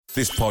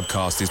This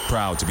podcast is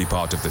proud to be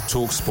part of the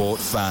TalkSport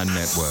Fan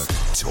Network.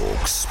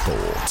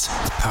 TalkSport.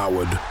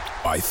 Powered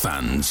by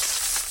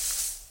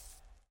fans.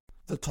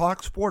 The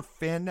TalkSport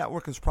Fan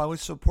Network is proudly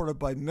supported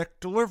by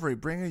McDelivery,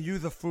 bringing you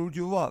the food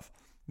you love.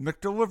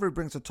 McDelivery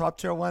brings a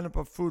top-tier lineup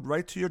of food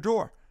right to your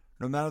door.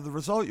 No matter the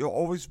result, you'll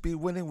always be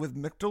winning with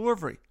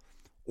McDelivery.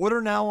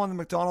 Order now on the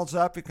McDonald's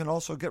app. You can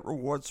also get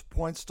rewards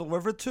points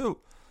delivered too,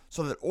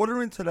 so that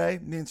ordering today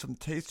means some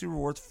tasty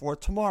rewards for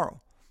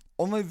tomorrow.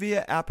 Only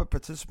via app at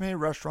participating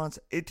restaurants.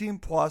 18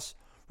 plus.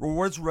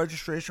 Rewards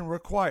registration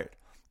required.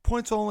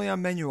 Points only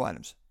on menu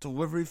items.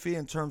 Delivery fee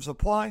and terms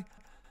apply.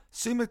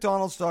 See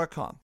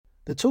McDonald's.com.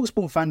 The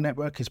TalkSport Fan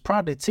Network is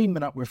proudly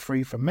teaming up with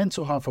Free for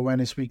Mental Health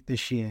Awareness Week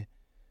this year.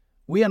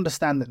 We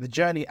understand that the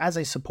journey as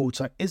a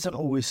supporter isn't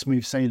always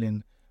smooth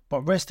sailing,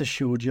 but rest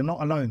assured you're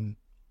not alone.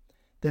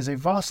 There's a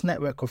vast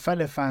network of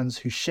fellow fans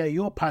who share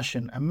your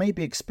passion and may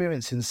be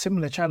experiencing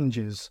similar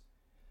challenges.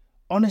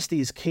 Honesty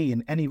is key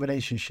in any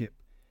relationship.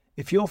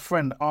 If your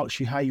friend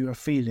asks you how you are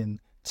feeling,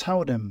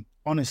 tell them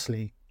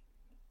honestly.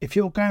 If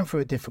you're going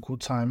through a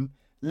difficult time,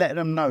 let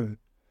them know.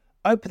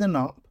 Opening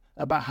up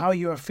about how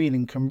you are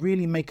feeling can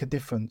really make a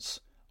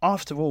difference.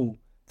 After all,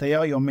 they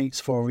are your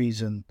mates for a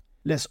reason.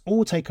 Let's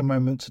all take a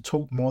moment to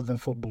talk more than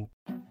football.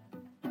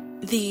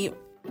 The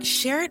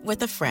share it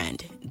with a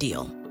friend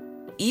deal.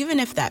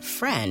 Even if that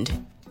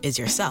friend is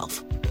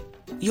yourself.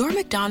 Your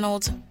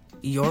McDonald's,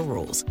 your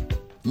rules.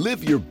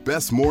 Live your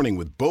best morning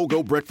with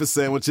BOGO breakfast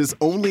sandwiches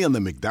only on the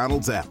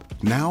McDonald's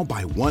app. Now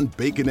buy one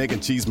bacon, egg,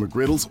 and cheese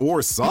McGriddles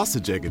or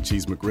sausage, egg, and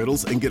cheese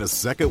McGriddles and get a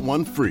second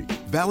one free.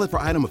 Valid for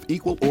item of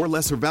equal or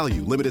lesser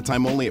value. Limited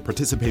time only at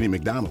participating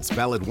McDonald's.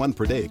 Valid one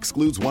per day.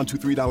 Excludes $1,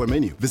 $2, $3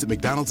 menu. Visit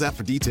McDonald's app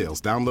for details.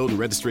 Download and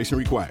registration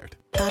required.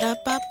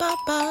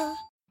 Ba-da-ba-ba-ba.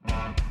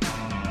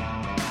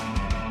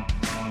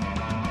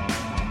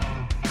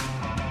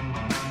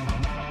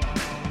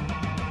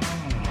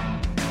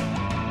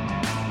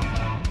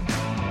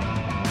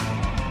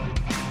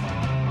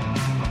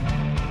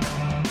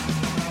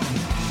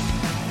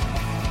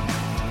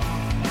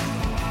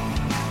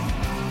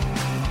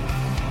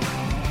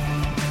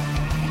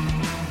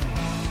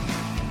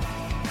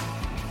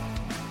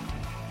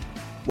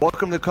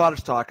 Welcome to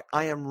Cottage Talk.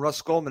 I am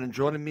Russ Goldman, and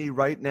joining me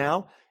right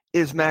now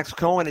is Max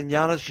Cohen and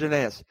Giannis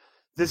Janaeus.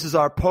 This is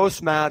our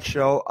post-match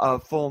show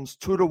of Fulham's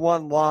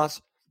 2-1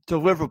 loss to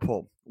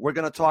Liverpool. We're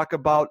going to talk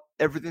about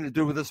everything to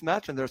do with this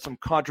match, and there's some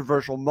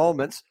controversial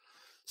moments.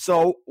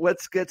 So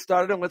let's get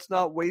started, and let's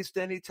not waste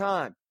any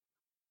time.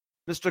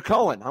 Mr.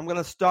 Cohen, I'm going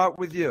to start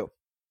with you.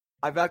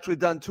 I've actually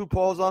done 2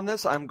 polls on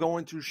this. I'm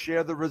going to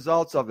share the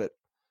results of it.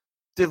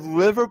 Did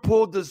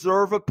Liverpool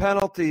deserve a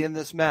penalty in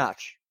this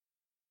match?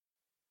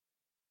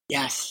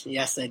 Yes,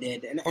 I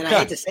did. And I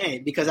hate to say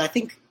it because I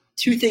think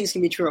 2 things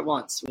can be true at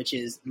once, which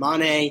is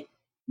Mane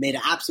made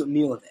an absolute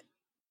meal of it.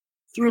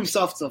 Threw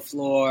himself to the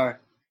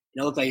floor.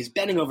 It looked like he's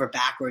bending over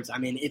backwards. I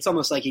mean, it's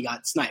almost like he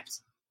got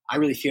sniped. I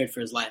really feared for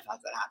his life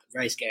after that happened.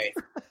 Very scary.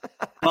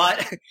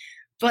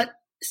 But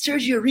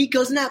Sergio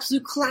Rico's an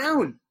absolute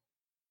clown.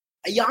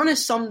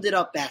 Giannis summed it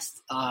up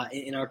best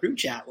in our group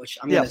chat, which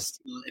I'm going to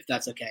steal if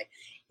that's okay.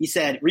 He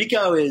said,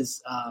 Rico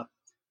is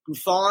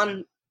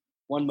Buffon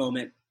one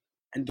moment,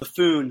 and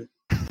buffoon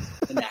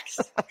the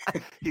next.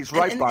 He's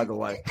right, by the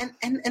way.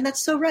 And that's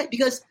so right,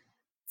 because,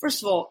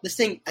 first of all, this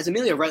thing, as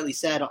Emilio rightly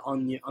said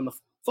on the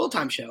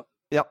full-time show,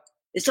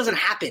 this doesn't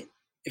happen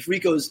if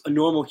Rico's a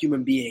normal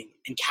human being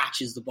and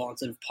catches the ball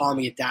instead of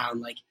palming it down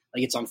like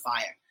it's on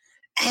fire.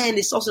 And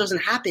this also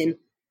doesn't happen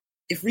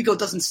if Rico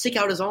doesn't stick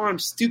out his arm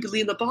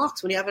stupidly in the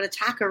box when you have an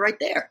attacker right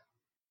there.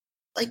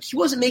 Like, he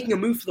wasn't making a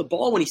move for the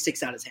ball when he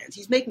sticks out his hands.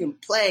 He's making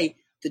a play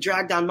to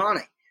drag down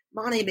Mane.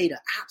 Mane made an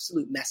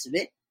absolute mess of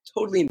it.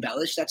 Totally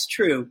embellished, that's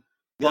true.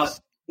 But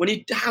when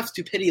you have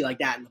stupidity like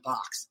that in the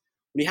box,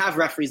 when you have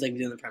referees like we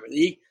do in the Premier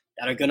League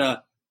that are going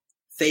to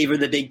favor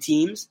the big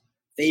teams,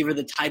 favor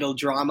the title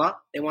drama,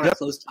 they want a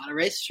close title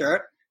race,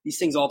 sure. These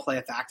things all play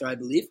a factor, I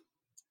believe.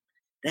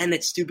 Then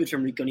it's stupid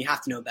from Rico, and you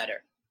have to know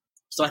better.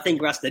 So I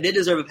think Russ, they did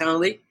deserve a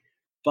penalty,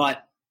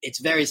 but it's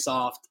very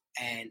soft,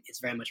 and it's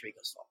very much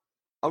Rico's fault.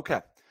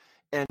 Okay.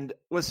 And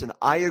listen,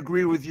 I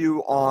agree with you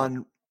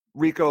on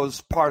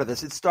Rico's part of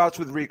this. It starts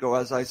with Rico,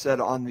 as I said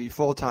on the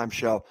full-time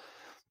show.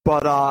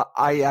 But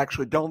I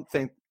actually don't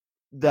think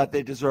that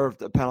they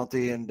deserved a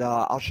penalty, and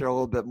I'll share a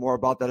little bit more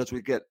about that as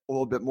we get a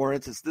little bit more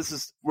into this. This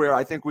is where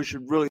I think we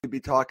should really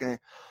be talking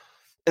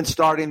and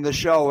starting the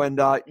show. And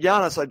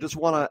Giannis, I just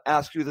want to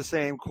ask you the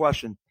same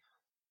question.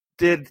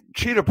 Did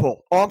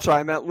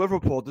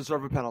Liverpool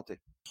deserve a penalty?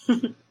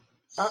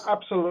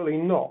 Absolutely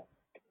not.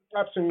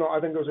 Absolutely not.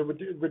 I think it was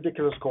a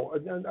ridiculous call,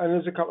 and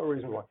there's a couple of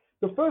reasons why.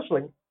 The first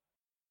thing,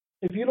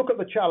 if you look at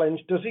the challenge,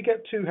 does he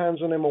get 2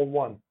 hands on him or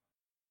 1?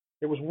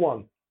 It was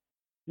 1.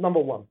 Number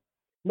 1.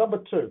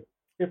 Number 2,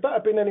 if that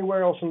had been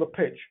anywhere else on the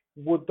pitch,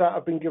 would that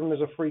have been given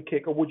as a free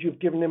kick, or would you have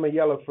given him a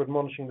yellow for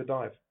admonishing the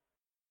dive?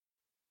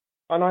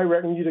 And I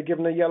reckon you'd have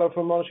given a yellow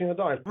for admonishing the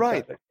dive.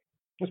 Right.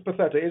 It's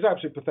pathetic. It's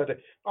absolutely pathetic.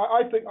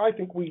 I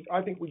think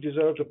we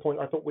deserved a point.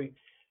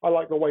 I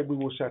like the way we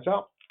were set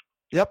up.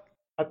 Yep.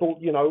 I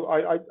thought,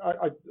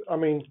 I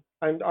mean,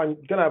 and I'm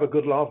going to have a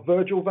good laugh.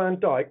 Virgil van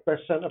Dijk,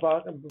 best centre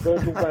back,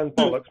 Virgil van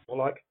Bollocks, or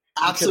like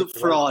absolute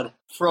fraud.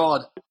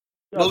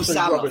 Mo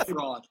Salah,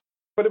 fraud.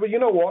 But you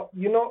know what?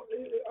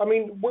 I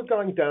mean, we're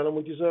going down, and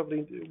we're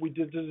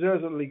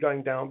deservedly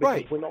going down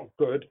because we're not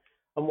good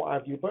and what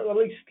have you. But at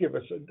least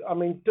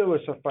do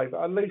us a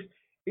favour. At least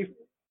if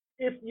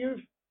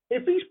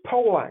he's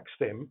poleaxed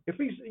him, if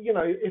he's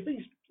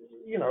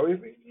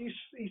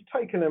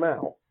taken him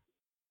out,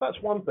 that's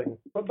one thing.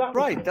 But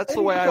that's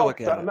the way I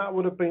look at it. And that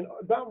would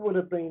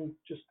have been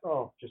just.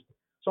 So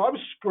I was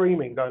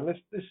screaming, going, "This!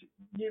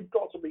 You've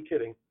got to be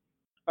kidding!"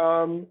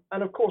 And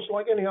of course,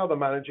 like any other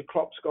manager,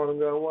 Klopp's gone and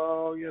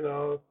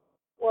going,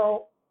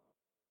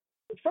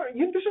 this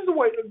is the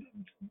way.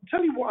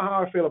 Tell you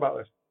how I feel about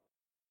this.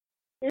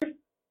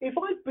 If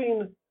I'd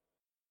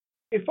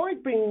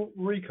been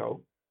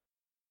Rico,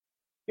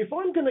 if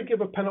I'm going to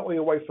give a penalty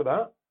away for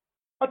that,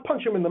 I'd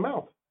punch him in the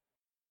mouth.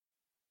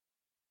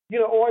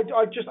 Or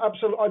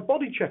I'd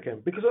body check him,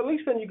 because at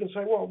least then you can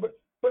say, well,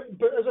 but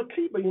as a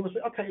keeper, you must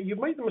say, okay, you've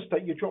made the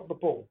mistake, you dropped the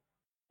ball,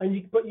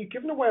 but you've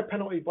given away a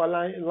penalty by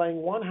laying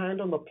one hand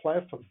on the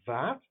player for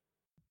that.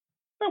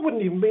 That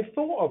wouldn't even be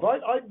thought of.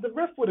 The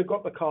ref would have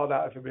got the card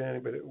out if it had been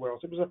anybody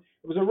else. It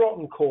was a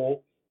rotten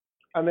call,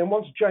 and then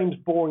once James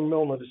Boring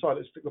Milner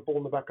decided to stick the ball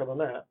in the back of the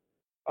net,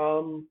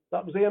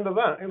 that was the end of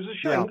that. It was a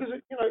shame because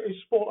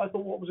it's sport. I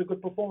thought what was a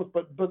good performance,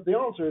 but the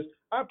answer is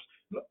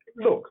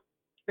look.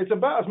 It's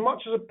about as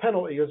much as a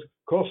penalty as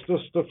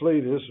Kostas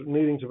Staflidis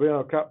needing to be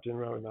our captain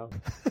right now.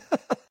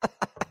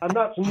 And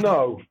that's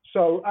no.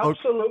 So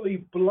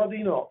absolutely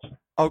bloody not.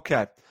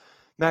 Okay.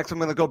 Max, I'm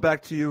going to go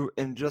back to you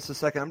in just a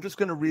second. I'm just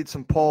going to read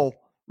some poll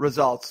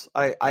results.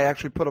 I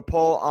actually put a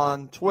poll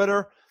on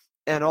Twitter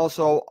and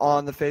also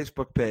on the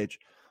Facebook page.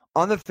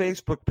 On the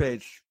Facebook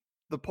page,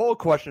 the poll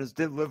question is,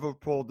 did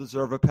Liverpool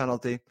deserve a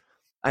penalty?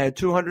 I had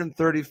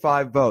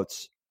 235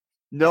 votes.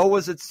 No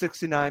was at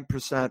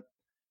 69%.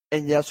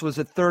 And yes was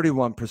at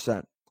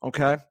 31%,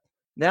 okay?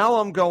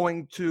 Now I'm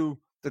going to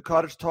the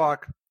Cottage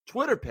Talk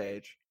Twitter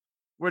page,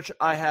 which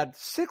I had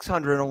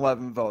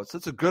 611 votes.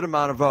 That's a good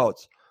amount of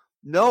votes.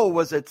 No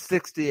was at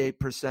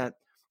 68%.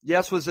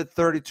 Yes was at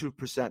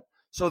 32%.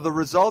 So the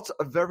results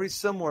are very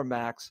similar,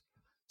 Max.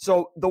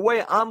 So the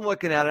way I'm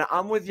looking at it,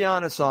 I'm with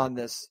Giannis on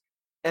this.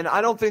 And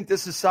I don't think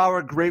this is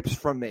sour grapes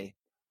from me.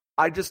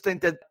 I just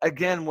think that,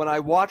 again, when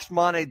I watched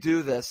Mane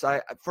do this,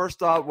 I first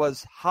thought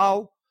was,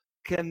 how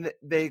can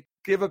they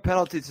give a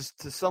penalty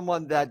to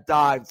someone that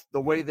dived the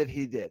way that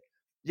he did?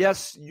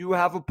 Yes, you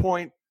have a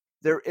point.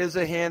 There is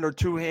a hand or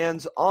two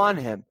hands on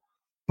him,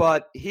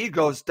 but he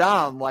goes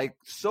down like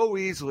so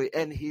easily,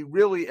 and he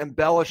really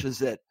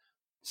embellishes it.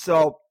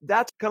 So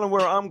that's kind of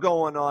where I'm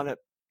going on it.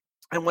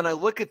 And when I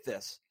look at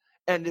this,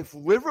 and if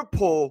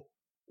Liverpool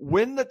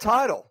win the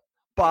title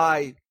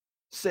by,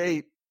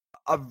 say,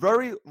 a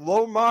very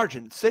low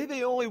margin, say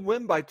they only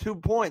win by 2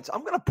 points,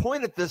 I'm going to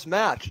point at this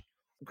match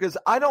because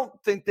I don't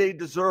think they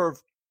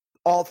deserve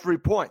all 3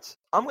 points.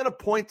 I'm going to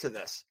point to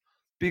this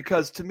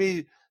because, to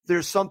me,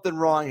 there's something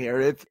wrong here.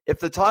 If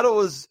the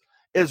title is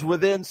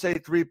within, say,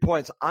 3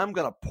 points, I'm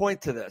going to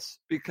point to this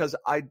because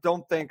I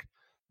don't think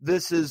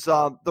this is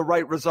the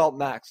right result,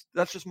 Max.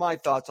 That's just my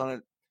thoughts on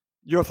it.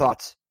 Your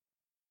thoughts?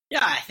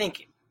 Yeah, I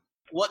think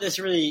what this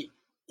really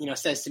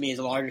says to me is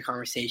a larger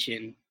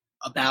conversation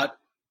about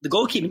the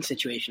goalkeeping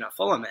situation at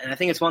Fulham, and I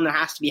think it's one that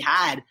has to be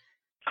had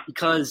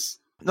because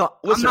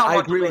I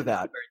agree with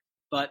that.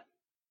 But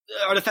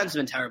our defense has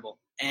been terrible,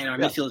 and our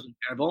midfield has been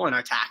terrible, and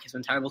our attack has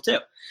been terrible too.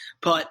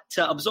 But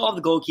to absolve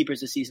the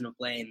goalkeepers this season of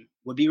blame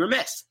would be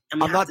remiss.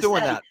 And I'm not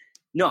doing that.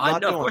 No,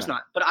 of course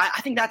not. But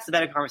I think that's the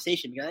better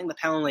conversation because I think the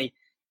penalty,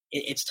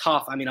 it's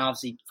tough. I mean,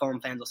 obviously, Fulham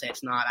fans will say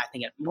it's not. I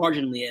think it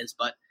marginally is,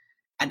 but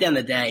at the end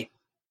of the day,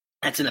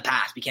 that's in the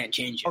past. We can't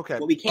change it. Okay.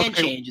 What we can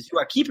change is who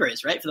our keeper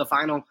is, right, for the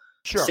final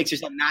 6 or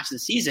 7 matches of the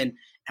season.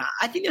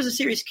 I think there's a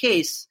serious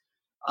case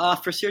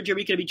for Sergio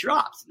Rico to be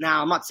dropped.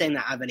 Now, I'm not saying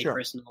that I have any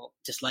personal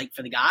dislike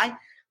for the guy.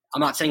 I'm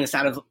not saying this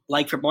out of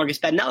like for Marcus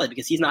Bettinelli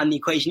because he's not in the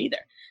equation either.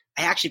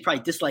 I actually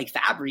probably dislike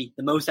Fabry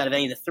the most out of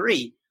any of the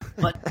 3.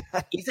 But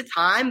is it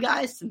time,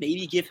 guys, to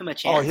maybe give him a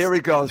chance? Oh, here he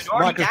goes.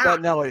 Marcus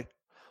Bettinelli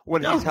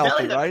when he's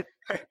healthy, right?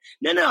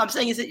 No. I'm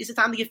saying is it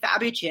time to give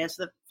Fabry a chance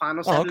for the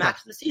final 7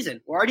 matches of the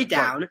season? We're already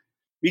down.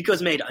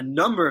 Rico's made a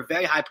number of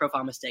very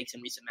high-profile mistakes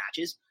in recent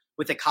matches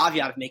with the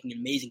caveat of making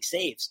amazing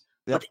saves.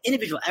 But the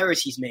individual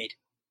errors he's made,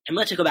 and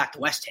let's go back to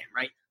West Ham,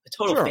 right? The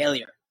total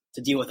failure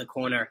to deal with a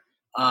corner.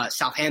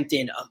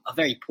 Southampton, a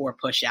very poor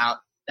push out.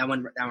 That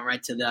went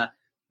right to the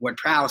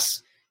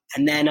Ward-Prowse.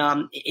 And then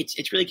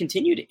it's really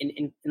continued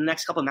in the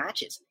next couple of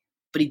matches.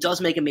 But he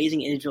does make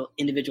amazing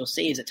individual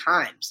saves at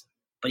times,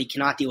 but he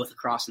cannot deal with the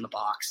cross in the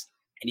box,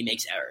 and he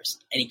makes errors,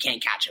 and he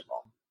can't catch a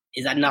ball.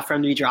 Is that enough for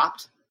him to be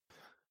dropped?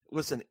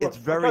 Listen, it's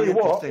very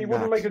interesting. He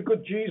wouldn't make a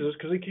good Jesus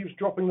because he keeps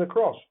dropping the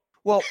cross.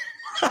 Well,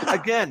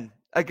 again,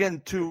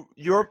 to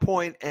your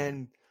point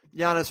and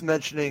Giannis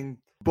mentioning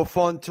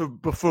Buffon to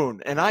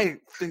buffoon, and I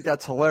think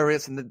that's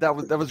hilarious, and that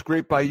was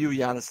great by you,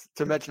 Giannis,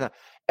 to mention that.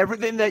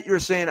 Everything that you're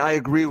saying, I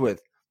agree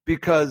with,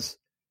 because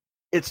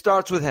it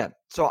starts with him.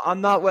 So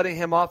I'm not letting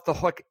him off the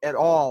hook at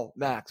all,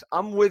 Max.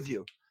 I'm with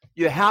you.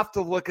 You have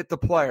to look at the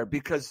player,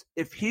 because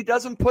if he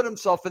doesn't put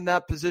himself in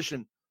that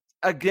position,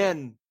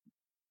 again,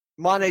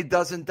 Mane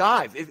doesn't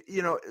dive.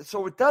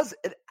 So it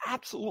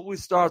absolutely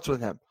starts with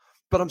him.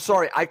 But I'm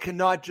sorry, I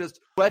cannot just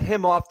let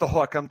him off the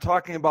hook. I'm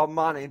talking about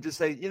Mane and just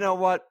say, you know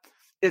what?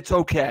 It's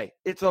okay.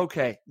 It's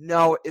okay.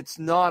 No, it's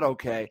not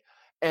okay.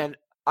 And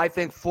I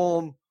think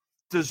Fulham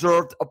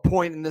deserved a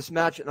point in this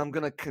match, and I'm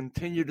going to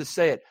continue to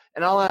say it.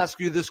 And I'll ask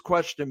you this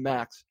question,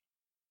 Max.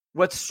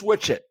 Let's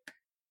switch it.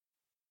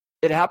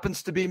 It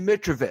happens to be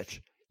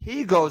Mitrovic.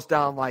 He goes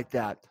down like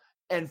that,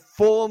 and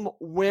Fulham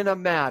win a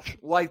match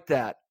like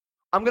that.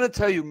 I'm going to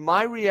tell you,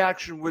 my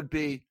reaction would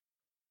be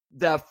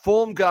that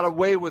Fulham got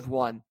away with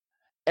one,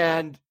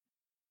 and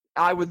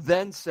I would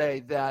then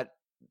say that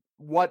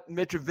what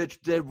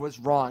Mitrovic did was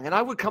wrong. And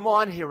I would come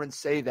on here and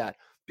say that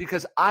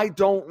because I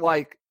don't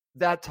like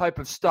that type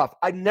of stuff.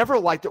 I never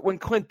liked it when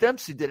Clint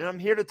Dempsey did it. And I'm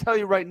here to tell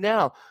you right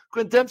now,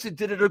 Clint Dempsey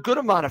did it a good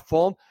amount of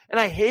Fulham, and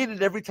I hated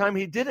it every time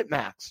he did it,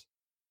 Max.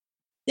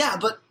 Yeah,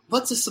 but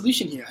what's the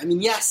solution here? I mean,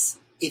 yes,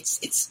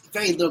 it's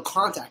very little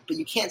contact, but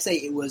you can't say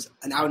it was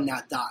an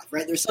out-and-out dive,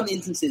 right? There's some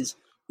instances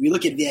where you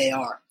look at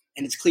VAR,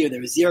 and it's clear there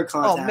was zero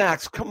contact. Oh,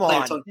 Max, come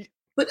on.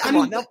 But come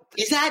on.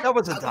 That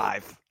was a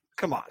dive.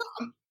 Come on.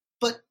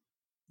 But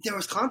there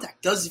was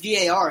contact. Does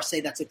VAR say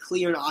that's a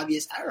clear and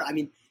obvious error? I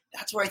mean,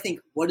 that's where I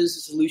think, what is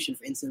the solution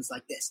for incidents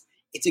like this?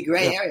 It's a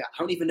gray area. I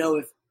don't even know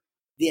if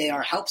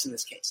VAR helps in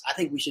this case. I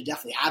think we should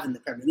definitely have it in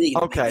the Premier League.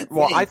 Okay,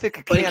 well, I think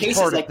it can't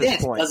hurt at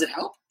this point. Does it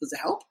help? Does it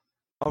help?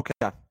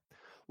 Okay.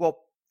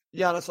 Well,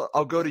 Giannis,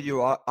 I'll go to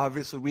you.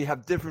 Obviously, we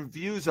have different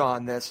views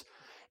on this,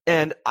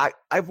 and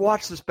I've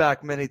watched this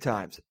back many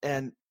times,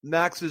 and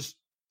Max is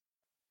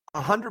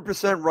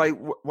 100% right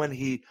when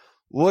he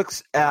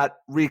looks at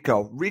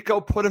Rico.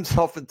 Rico put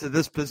himself into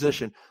this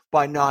position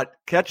by not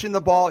catching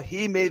the ball.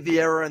 He made the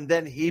error, and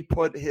then he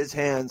put his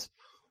hands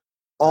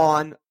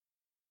on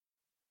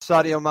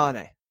Sadio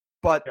Mane.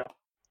 But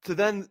to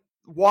then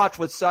watch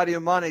what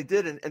Sadio Mane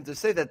did and to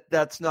say that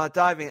that's not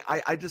diving,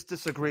 I just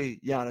disagree,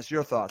 Giannis.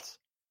 Your thoughts?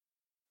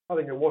 I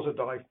think it was a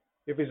dive.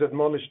 If he's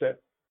admonished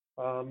it,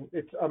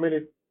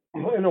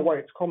 in a way,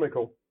 it's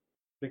comical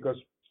because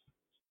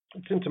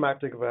it's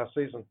symptomatic of our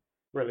season.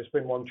 Really, it's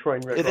been one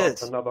train wreck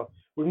after another.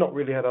 We've not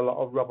really had a lot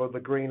of rub of the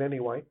green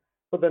anyway.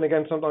 But then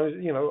again, sometimes,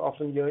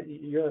 often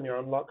you earn your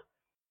own luck.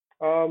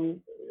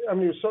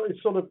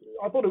 It's sort of.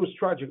 I thought it was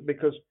tragic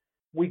because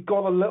we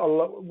got a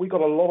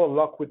lot of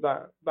luck with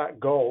that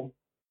goal,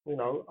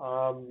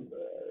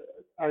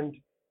 and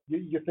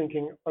you're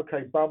thinking,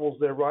 okay, Babel's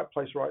there, right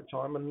place, right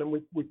time, and then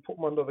we put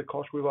them under the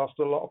cosh. We've asked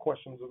a lot of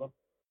questions of them,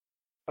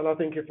 and I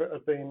think if it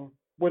had been,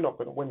 we're not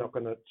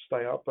going to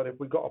stay up, but if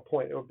we got a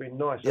point, it would be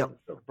nice. Yep.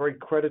 A very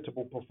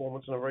creditable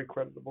performance and a very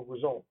creditable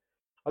result.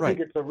 I think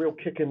it's a real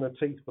kick in the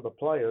teeth for the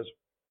players.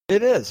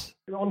 It is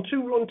on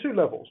two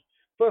levels.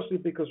 Firstly,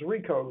 because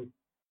Rico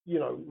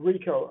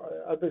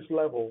at this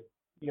level,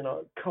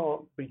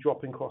 can't be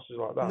dropping crosses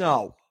like that.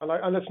 No,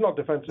 and it's not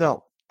defensive.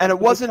 No, and it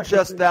wasn't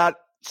just that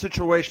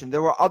situation.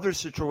 There were other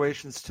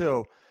situations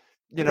too,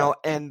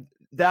 and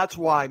that's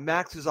why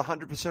Max is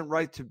 100%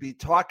 right to be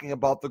talking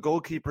about the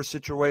goalkeeper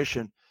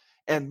situation.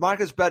 And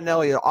Marcus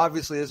Bettinelli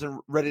obviously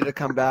isn't ready to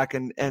come back.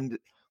 And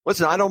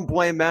listen, I don't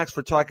blame Max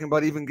for talking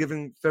about even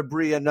giving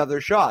Fabry another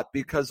shot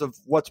because of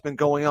what's been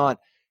going on.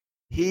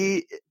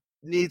 He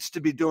needs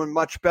to be doing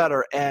much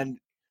better. And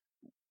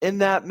in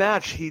that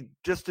match, he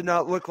just did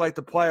not look like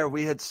the player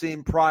we had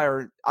seen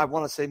prior. I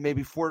want to say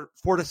maybe four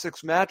to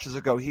 6 matches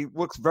ago. He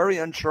looks very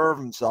unsure of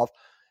himself.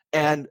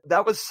 And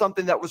that was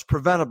something that was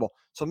preventable.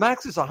 So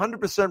Max is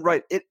 100%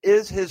 right. It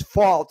is his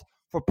fault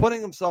for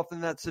putting himself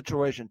in that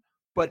situation.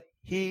 But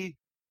he,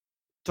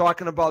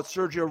 talking about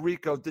Sergio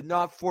Rico, did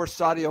not force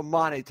Sadio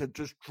Mane to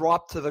just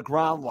drop to the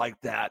ground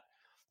like that.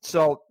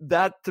 So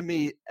that, to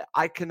me,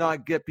 I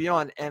cannot get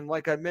beyond. And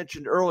like I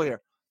mentioned earlier,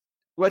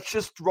 let's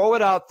just throw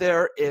it out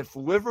there. If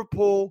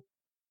Liverpool,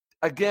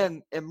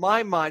 again, in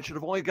my mind, should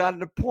have only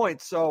gotten a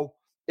point. So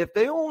if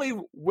they only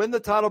win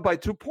the title by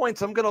 2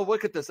 points, I'm going to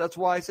look at this. That's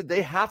why I said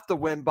they have to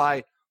win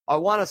by, I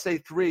want to say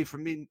 3 for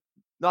me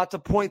not to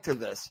point to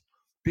this,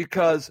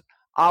 because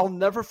I'll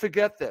never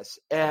forget this.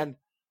 And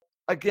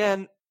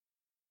again,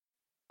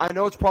 I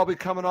know it's probably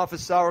coming off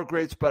as sour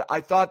grapes, but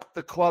I thought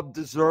the club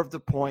deserved a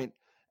point.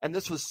 And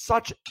this was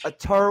such a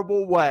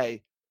terrible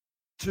way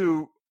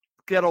to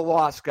get a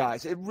loss,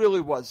 guys. It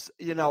really was.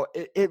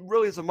 It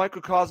really is a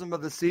microcosm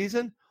of the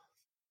season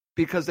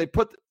because they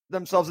put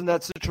themselves in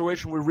that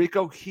situation with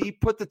Rico. He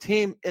put the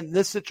team in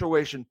this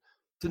situation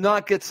to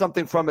not get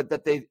something from it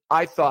that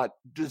I thought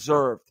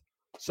deserved.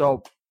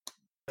 So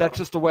that's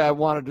just the way I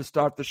wanted to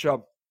start the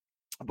show.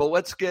 But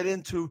let's get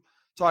into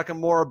talking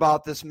more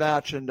about this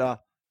match and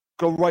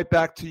go right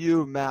back to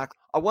you, Mac.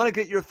 I want to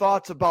get your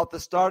thoughts about the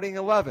starting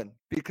 11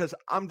 because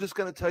I'm just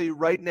going to tell you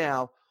right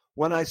now,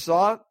 when I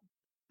saw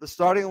the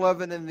starting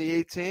 11 in the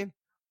 18,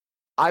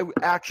 I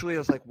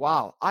was like,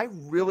 wow, I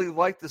really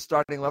like the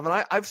starting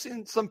 11. I've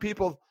seen some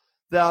people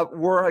that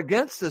were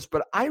against this,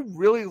 but I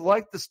really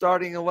like the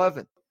starting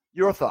 11.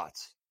 Your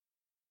thoughts?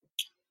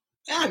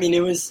 Yeah, I mean,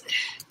 it was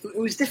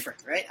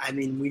different, right? I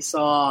mean, we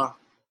saw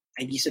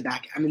Anguissa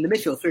back. I mean, the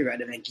midfield three,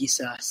 right, of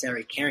Anguissa,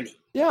 Seri, Kearney.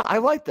 Yeah, I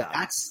like that.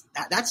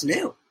 That's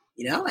new,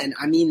 And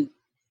I mean,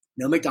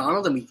 no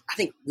McDonald, and I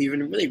think we've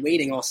been really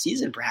waiting all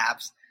season,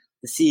 perhaps,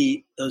 to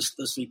see those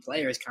three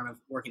players kind of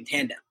work in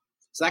tandem.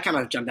 So that kind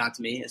of jumped out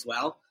to me as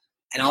well.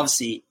 And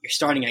obviously, you're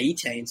starting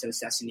Ayité instead of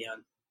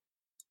Sessegnon.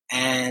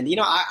 And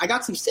I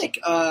got some stick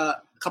a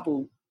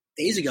couple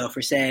days ago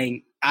for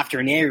saying after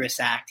Ranieri was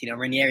sacked,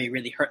 Ranieri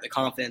really hurt the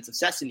confidence of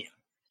Sessegnon.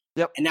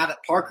 Yep. And now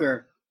that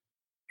Parker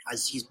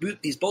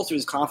he's bolstered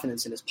his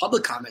confidence in his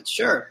public comments,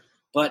 sure,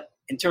 but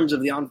in terms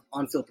of the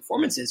on-field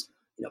performances,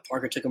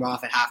 Parker took him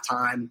off at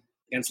halftime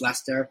against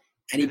Leicester,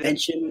 and he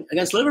benched him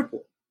against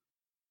Liverpool.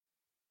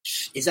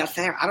 Is that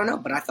fair? I don't know,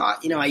 but I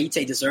thought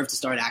Ayité deserved to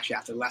start actually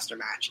after the Leicester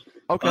match.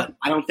 Okay. But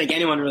I don't think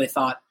anyone really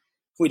thought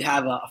we'd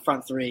have a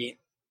front three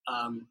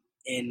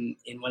in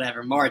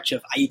whatever March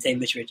of Ayité,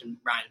 Mitrovic, and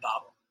Ryan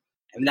Babel.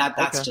 I mean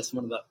that's just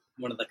one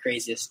of the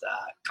craziest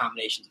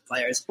combinations of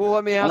players. Well,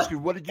 let me ask you,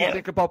 what did you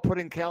think about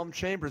putting Callum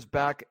Chambers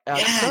back at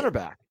center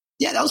back?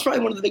 Yeah, that was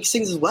probably one of the biggest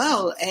things as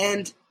well.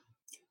 And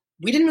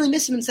we didn't really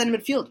miss him in center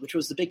midfield, which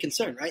was the big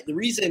concern, right? The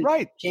reason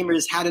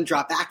Chambers hadn't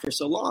dropped back for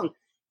so long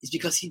is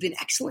because he'd been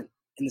excellent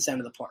in the center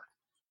of the park.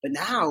 But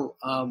now,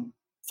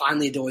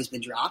 finally, Adoy's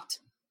been dropped.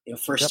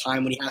 First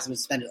time when he hasn't been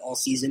suspended all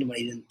season when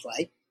he didn't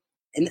play.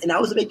 And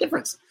that was a big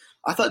difference.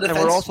 I thought and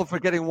we're also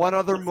forgetting one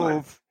other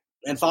move.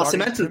 And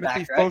Fosu-Mensah's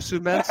back, right?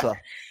 Fosu-Mensah.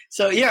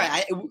 So,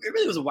 it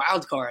really was a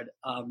wild card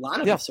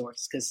lineup of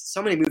sorts because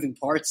so many moving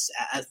parts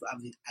as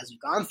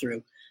we've gone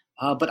through.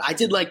 But I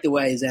did like the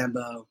way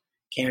Zambo,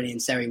 Kearney,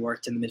 and Seri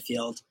worked in the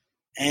midfield.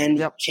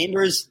 And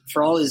Chambers,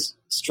 for all his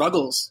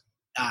struggles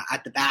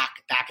at the back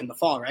in the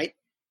fall, right?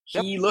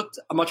 He looked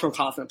a much more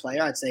confident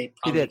player, I'd say,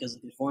 probably because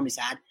of the form he's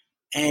had.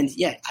 And,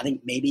 I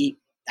think maybe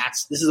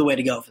this is the way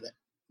to go for them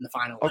in the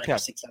final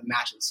 6-7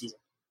 matches of the season.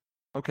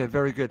 Okay,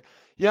 very good.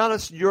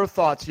 Giannis, your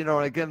thoughts, and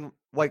again,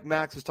 like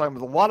Max was talking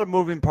about, a lot of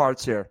moving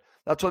parts here.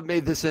 That's what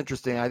made this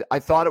interesting. I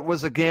thought it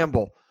was a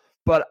gamble,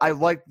 but I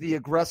liked the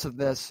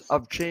aggressiveness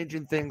of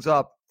changing things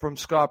up from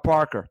Scott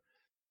Parker.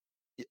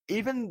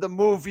 Even the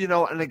move,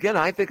 and again,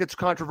 I think it's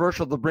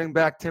controversial to bring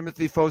back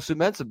Timothy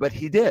Fosu-Mensah, but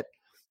he did.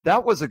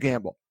 That was a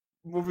gamble.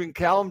 Moving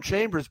Callum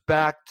Chambers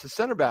back to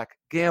center back,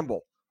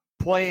 gamble.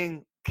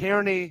 Playing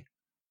Kearney,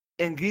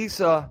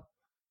 Anguissa,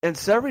 and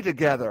Seri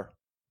together,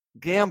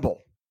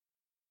 gamble.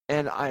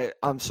 And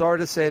I'm sorry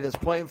to say this,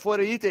 playing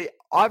Ayité,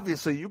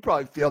 obviously you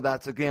probably feel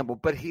that's a gamble,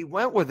 but he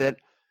went with it,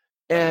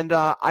 and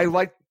I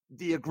like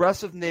the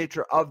aggressive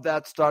nature of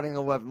that starting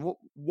 11.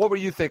 What were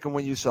you thinking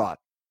when you saw it?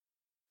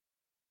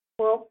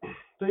 Well,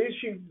 the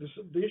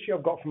issue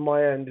I've got from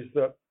my end is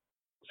that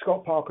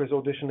Scott Parker is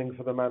auditioning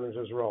for the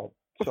manager's role.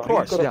 So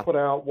he's got to put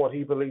out what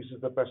he believes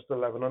is the best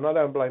 11, and I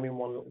don't blame him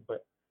one little bit.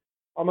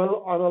 I'm a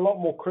lot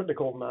more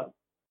critical than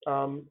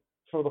that.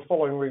 For the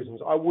following reasons.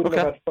 I wouldn't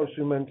have had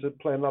Fosu-Mensah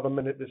play another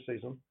minute this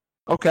season.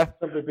 Okay.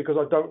 Simply because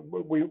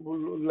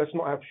let's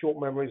not have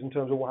short memories in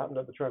terms of what happened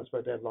at the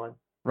transfer deadline.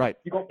 Right.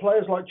 You've got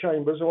players like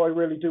Chambers, who I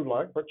really do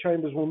like, but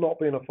Chambers will not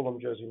be in a Fulham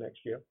jersey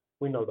next year.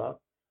 We know that.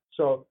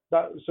 So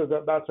that's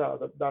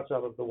out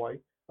of the way.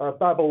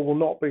 Babel will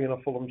not be in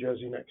a Fulham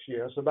jersey next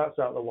year, so that's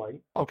out of the way.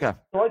 Okay.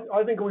 So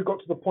I think we've got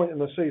to the point in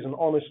the season,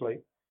 honestly,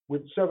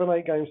 with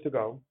 7-8 games to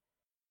go.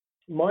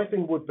 My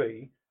thing would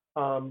be,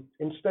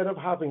 instead of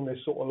having this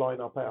sort of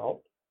lineup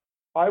out,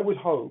 I would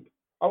hope.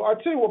 I'd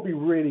tell you what would be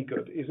really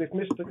good is if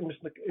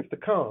the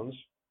Khans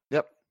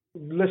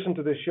listened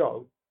to this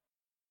show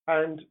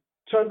and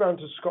turned around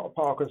to Scott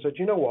Parker and said,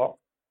 you know what,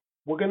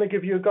 we're going to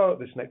give you a go at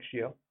this next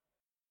year.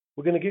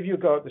 We're going to give you a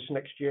go at this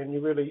next year, and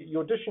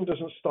your audition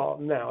doesn't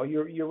start now.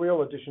 Your real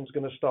audition is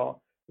going to start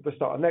at the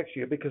start of next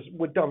year because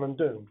we're done and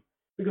doomed.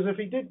 Because if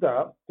he did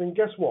that, then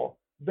guess what?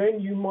 Then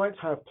you might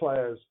have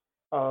players.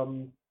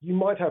 You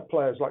might have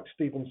players like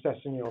Steven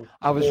Sessegnon.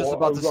 I was just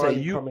about to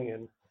say coming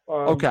in.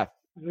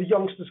 The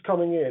youngsters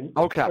coming in.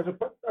 Okay.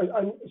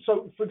 And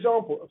so, for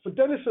example, for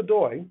Dennis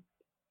Adoy,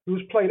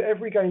 who's played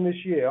every game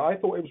this year, I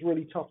thought it was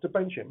really tough to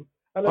bench him.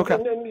 And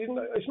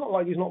it's not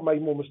like he's not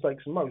made more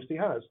mistakes than most. He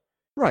has.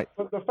 Right.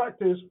 But the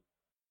fact is,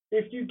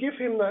 if you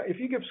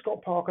give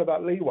Scott Parker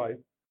that leeway,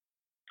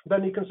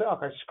 then he can say,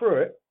 okay, screw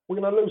it. We're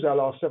going to lose our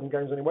last 7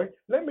 games anyway.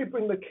 Let me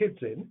bring the kids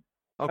in.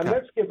 Okay. And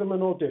let's give them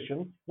an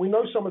audition. We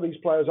know some of these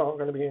players aren't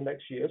going to be here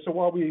next year, so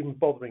why are we even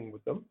bothering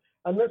with them?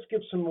 And let's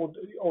give some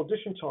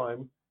audition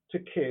time to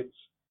kids,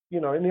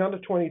 in the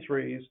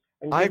under-23s.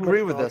 I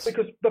agree with this.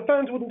 Because the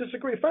fans wouldn't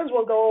disagree. Fans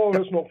won't go, oh,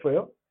 that's not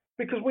fair,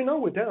 because we know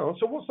we're down.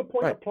 So what's the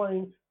point of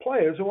playing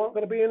players who aren't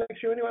going to be here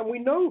next year anyway? And we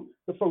know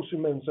the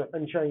Fosu-Mensah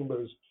and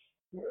Chambers,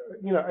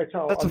 et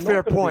al. That's a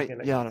fair point,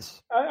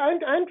 Giannis.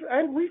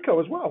 And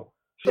Rico as well.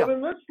 So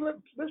then let's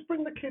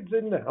bring the kids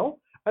in now.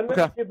 And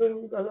let's give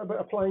them a bit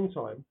of playing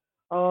time,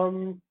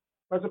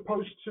 as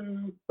opposed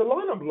to the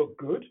lineup look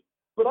good.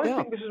 But I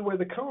think this is where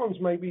the Khans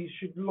maybe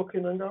should look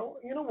in and go,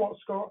 you know what,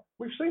 Scott,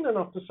 we've seen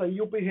enough to say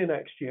you'll be here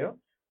next year.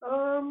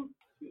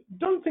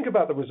 Don't think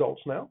about the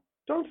results now.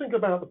 Don't think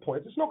about the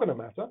points. It's not going to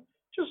matter.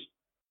 Just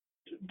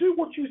do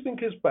what you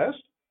think is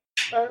best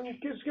and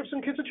give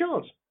some kids a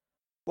chance.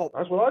 Well,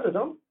 that's what I'd have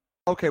done.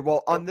 Okay,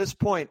 well, on this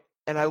point,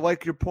 and I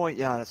like your point,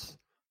 Giannis,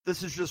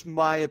 this is just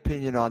my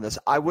opinion on this.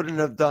 I wouldn't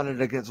have done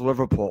it against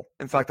Liverpool.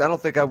 In fact, I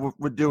don't think I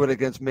would do it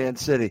against Man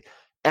City.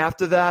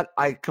 After that,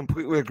 I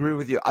completely agree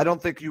with you. I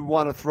don't think you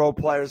want to throw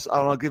players.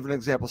 I'll give an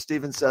example.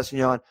 Steven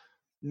Sessegnon,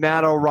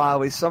 Matt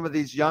O'Reilly, some of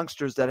these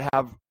youngsters that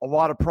have a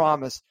lot of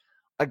promise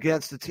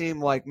against a team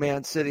like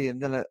Man City, and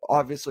then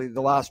obviously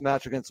the last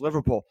match against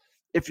Liverpool.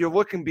 If you're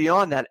looking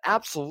beyond that,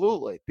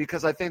 absolutely,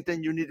 because I think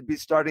then you need to be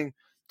starting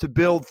to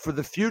build for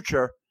the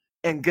future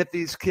and get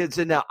these kids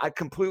in. Now, I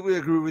completely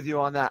agree with you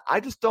on that. I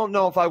just don't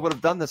know if I would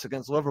have done this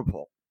against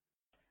Liverpool.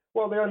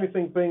 Well, the only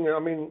thing being, I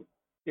mean,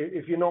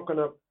 if you're not going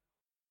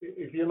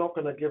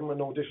to give them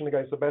an audition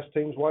against the best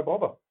teams, why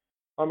bother?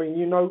 I mean,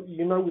 you know,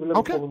 with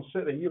Liverpool and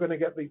City, you're going to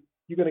get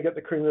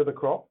the cream of the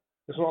crop.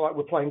 It's not like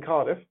we're playing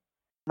Cardiff,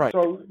 right?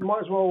 So you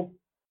might as well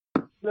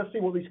let's see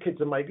what these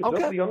kids are making.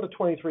 Okay. The under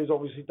 23 has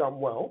obviously done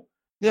well.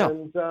 Yeah.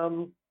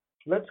 And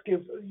let's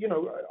give,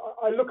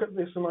 I look at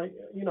this and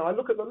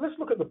let's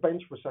look at the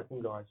bench for a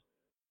second, guys.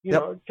 You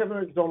know, Kevin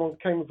McDonald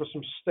came with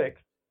some stick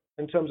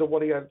in terms of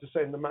what he had to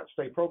say in the match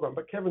day program,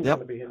 but Kevin's going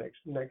to be here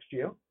next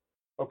year.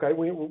 Okay,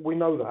 we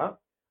know that.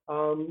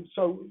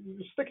 So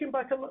sticking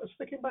back in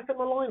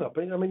the lineup.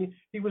 I mean,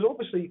 he was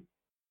obviously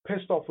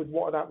pissed off with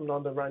what had happened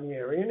under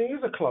Ranieri, and he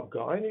is a club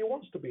guy and he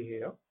wants to be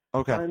here.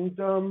 Okay. And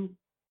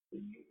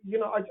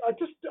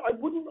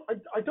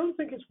I don't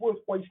think it's worth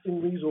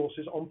wasting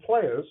resources on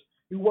players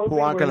who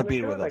aren't going to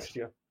be with us next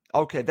year.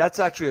 Okay, that's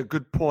actually a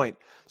good point.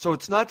 So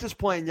it's not just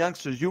playing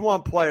youngsters. You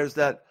want players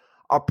that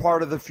are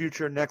part of the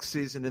future next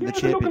season in the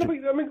championship.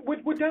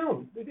 We're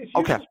down. It's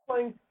just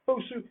playing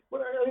Fosu.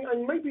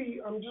 And maybe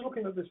I'm just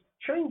looking at this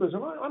Chambers,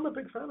 and I'm a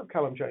big fan of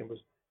Callum Chambers.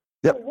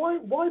 Yep.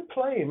 Why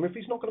play him if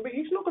he's not going to be?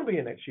 He's not going to be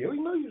here next year. He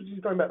knows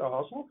he's going back to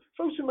Arsenal.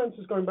 Fosu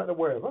Mensah's going back to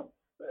wherever.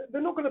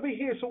 They're not going to be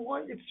here. So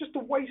why? It's just a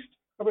waste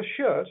of a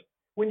shirt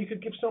when you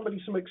could give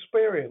somebody some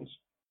experience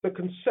that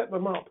can set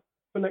them up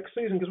for next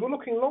season. Because we're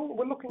looking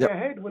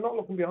ahead. We're not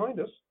looking behind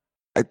us.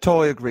 I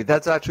totally agree.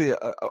 That's actually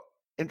a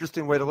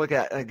interesting way to look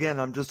at it. And again,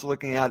 I'm just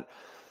looking at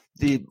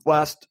the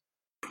last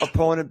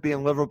opponent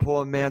being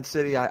Liverpool and Man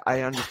City.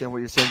 I understand what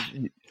you're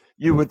saying.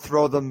 You would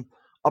throw them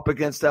up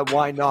against that.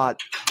 Why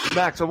not?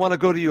 Max, I want to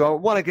go to you. I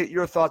want to get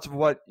your thoughts of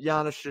what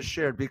Giannis just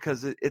shared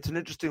because it's an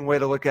interesting way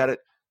to look at it.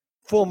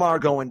 Fulmar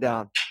going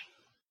down.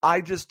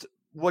 I just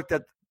looked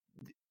at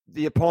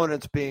the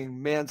opponents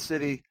being Man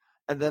City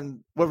and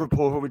then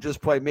Liverpool, who we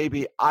just played.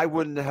 Maybe I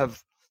wouldn't have,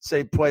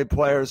 say, played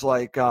players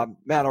like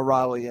Matt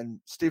O'Reilly and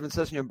Steven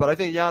Sessegnon, but I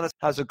think Giannis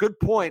has a good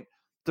point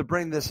to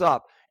bring this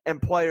up,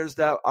 and players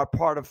that are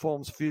part of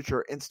Fulham's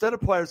future instead of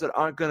players that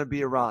aren't going to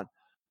be around,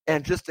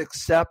 and just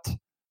accept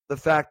the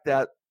fact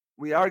that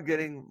we are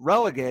getting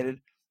relegated.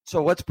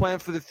 So let's plan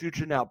for the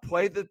future now.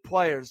 Play the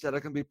players that are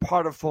going to be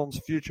part of Fulham's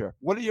future.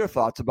 What are your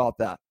thoughts about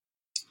that?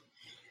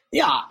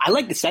 Yeah, I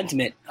like the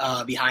sentiment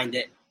behind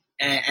it.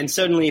 And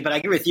certainly, but I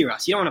agree with you,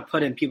 Russ. You don't want to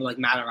put in people like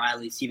Matt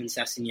O'Reilly, Steven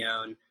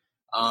Sessegnon,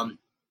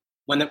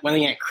 when they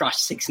get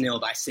crushed 6-0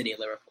 by City at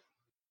Liverpool.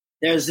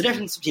 There's a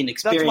difference between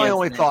experience. That's my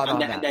only thought on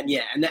that.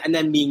 And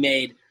then being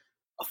made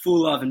a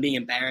fool of and being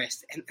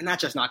embarrassed. And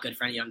that's just not good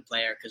for any young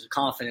player because of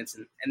confidence,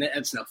 and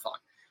it's no fun.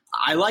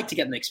 I like to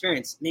get them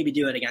experience, maybe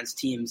do it against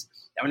teams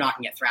that we're not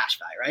going to get thrashed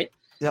by, right?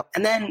 Yep.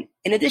 And then,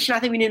 in addition, I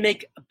think we need to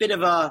make a bit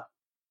of a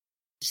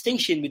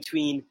distinction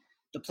between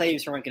the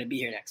players who aren't going to be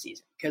here next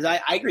season. Because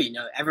I agree,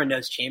 everyone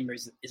knows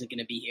Chambers isn't going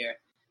to be here,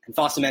 and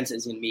Fosu Mensah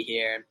isn't going to be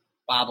here, and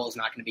Babel's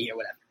not going to be here,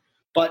 whatever.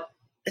 But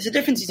there's a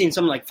difference between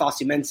someone like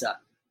Fosu Mensah,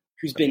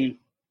 who's been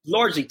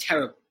largely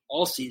terrible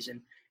all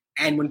season,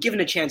 and when given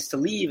a chance to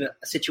leave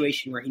a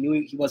situation where he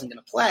knew he wasn't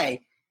going to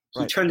play,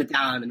 he turned it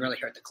down and really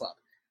hurt the club.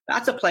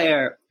 That's a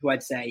player who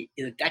I'd say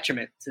is a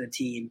detriment to the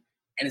team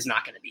and is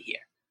not going to be here.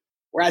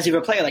 Whereas if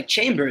a player like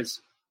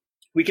Chambers,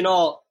 we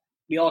all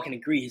can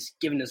agree he's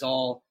given us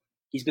all.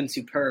 He's been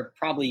superb,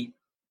 probably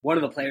one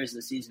of the players of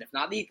the season, if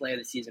not the player of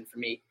the season for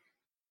me.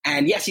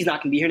 And yes, he's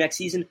not going to be here next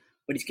season,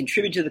 but he's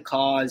contributed to the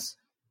cause.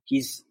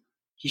 He's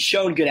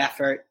shown good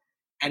effort,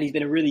 and he's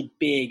been a really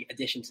big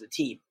addition to the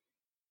team.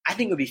 I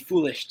think it would be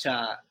foolish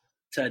to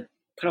put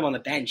him on the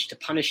bench, to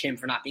punish him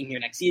for not being here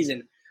next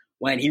season,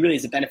 when he really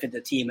is a benefit to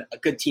the team, a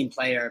good team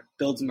player,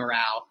 builds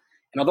morale.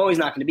 And although he's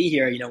not going to be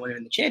here, when they're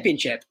in the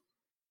championship,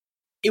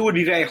 it would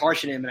be very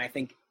harsh on him, and I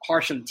think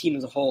harsh on the team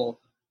as a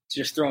whole, to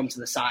just throw him to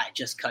the side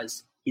just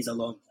because he's a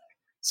lone player.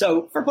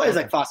 So for players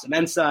like Fosu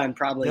Mensah and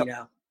probably,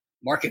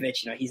 Markovic,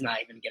 he's not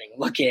even getting a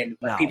look in,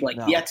 but people like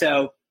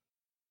Vieto,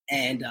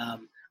 and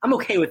I'm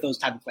okay with those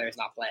type of players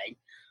not playing.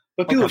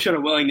 But people have shown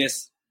a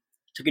willingness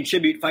to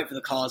contribute, fight for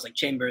the cause like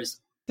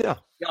Chambers. Yeah.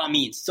 By all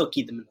means, still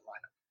keep them in the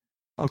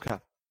lineup. Okay.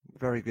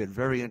 Very good.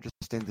 Very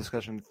interesting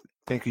discussion.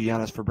 Thank you,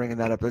 Giannis, for bringing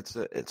that up. It's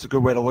a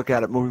good way to look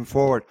at it moving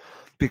forward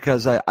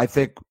because I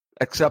think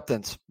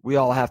acceptance, we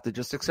all have to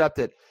just accept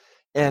it.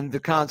 And the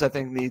cons, I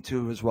think, need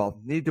to as well.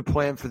 Need to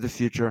plan for the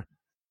future.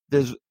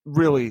 There's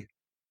really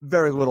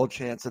very little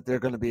chance that they're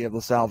going to be able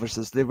to salvage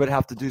this. They would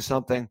have to do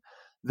something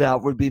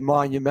that would be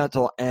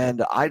monumental,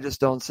 and I just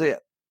don't see it.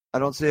 I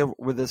don't see it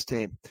with this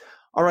team.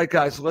 All right,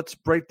 guys, let's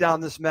break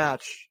down this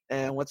match,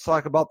 and let's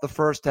talk about the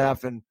first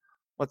half. And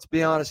let's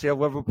be honest here,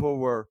 Liverpool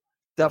were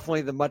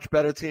definitely the much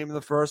better team in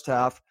the first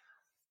half.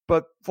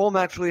 But Fulham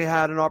actually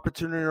had an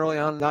opportunity early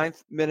on,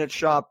 9th-minute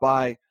shot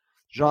by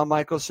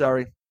Jean-Michel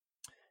Seri.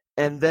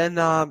 And then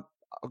I'll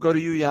go to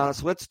you,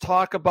 Giannis. Let's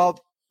talk about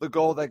the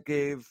goal that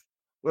gave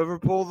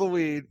Liverpool the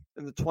lead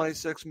in the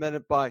 26th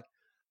minute by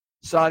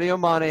Sadio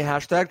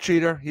Mane,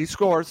 #cheater. He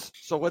scores.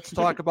 So let's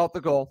talk about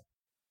the goal.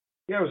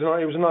 Yeah, it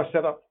was a nice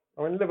setup.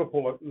 I mean,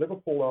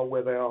 Liverpool are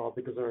where they are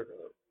because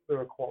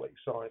they're a quality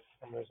side.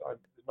 And there's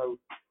no,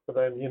 but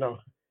then,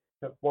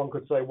 one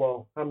could say,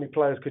 well, how many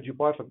players could you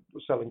buy for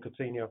selling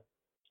Coutinho?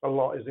 A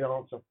lot is the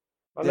answer.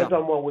 And they've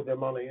done well with their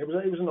money. It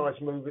was a nice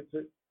move.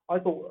 I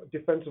thought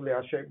defensively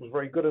our shape was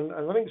very good. And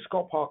I think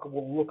Scott Parker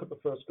will look at the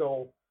first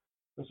goal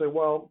and say,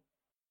 well,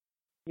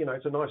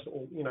 it's a nice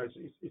little,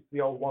 it's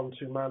the old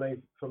 1-2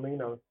 Mane,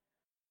 Firmino.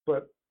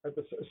 But at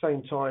the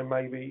same time,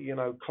 maybe,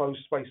 close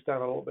space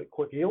down a little bit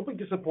quicker. He'll be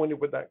disappointed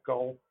with that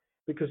goal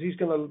because he's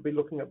going to be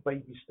looking at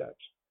baby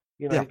steps.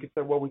 He could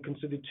say, well, we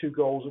conceded 2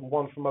 goals and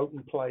 1 from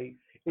open play.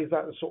 Is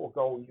that the sort of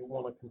goal you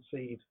want to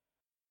concede,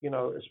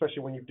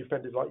 especially when you've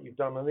defended like you've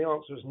done? And the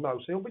answer is no.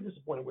 So he'll be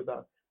disappointed with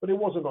that. But it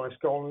was a nice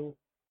goal. And,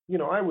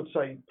 I would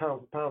say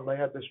pound for pound, they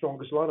had their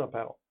strongest lineup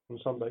out on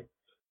Sunday.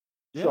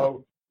 Yeah.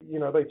 So,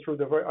 they threw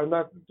and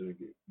that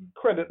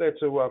credit there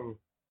to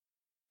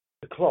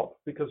Klopp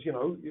because,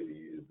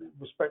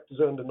 respect is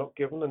earned and not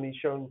given. And he's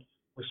shown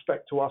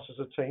respect to us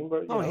as a team.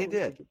 But, he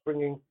did.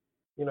 Bringing,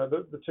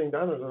 the team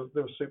down as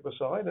a super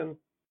side.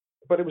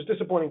 But it was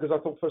disappointing because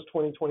I thought first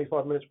 20,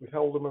 25 minutes we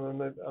held them and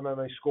then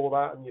they score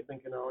that and you're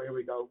thinking, oh, here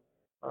we go.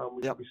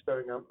 We should be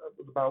staring down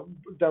the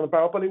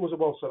barrel. But it was a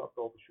well set up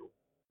goal for sure.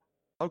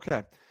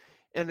 Okay.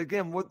 And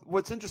again,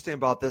 what's interesting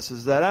about this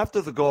is that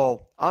after the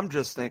goal, I'm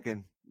just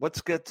thinking,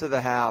 let's get to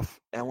the half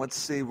and let's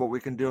see what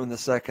we can do in the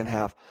second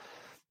half.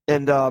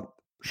 And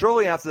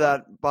shortly after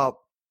that, about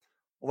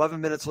 11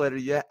 minutes later,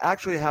 you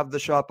actually have the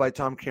shot by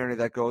Tom Kearney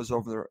that goes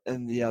over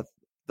in the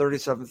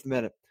 37th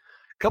minute.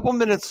 A couple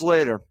minutes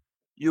later,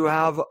 you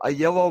have a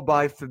yellow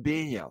by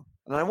Fabinho.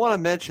 And I want to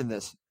mention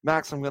this.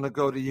 Max, I'm going to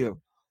go to you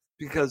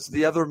because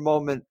the other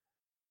moment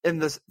in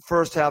this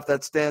first half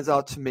that stands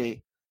out to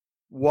me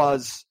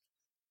was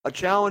a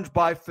challenge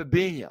by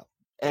Fabinho.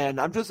 And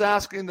I'm just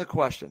asking the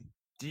question,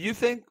 do you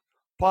think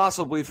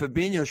possibly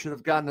Fabinho should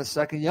have gotten a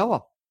second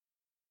yellow?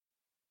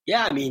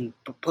 Yeah, I mean,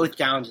 both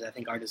challenges, I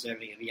think, are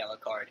deserving of a yellow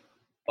card.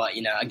 But,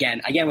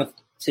 again, with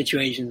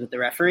situations with the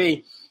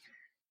referee,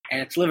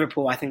 and it's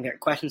Liverpool, I think there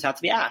questions have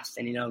to be asked.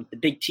 And, the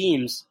big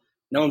teams,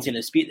 no one's going to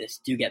dispute this,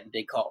 do get the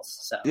big calls.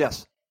 So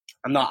yes,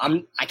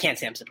 I can't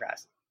say I'm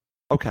surprised.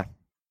 Okay,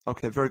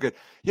 very good.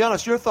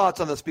 Giannis, your thoughts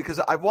on this? Because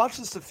I've watched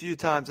this a few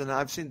times and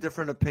I've seen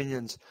different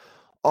opinions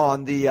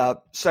on the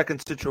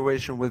second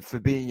situation with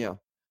Fabinho.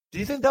 Do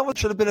you think that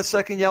should have been a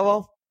second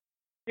yellow?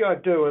 Yeah, I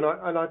do. And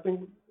I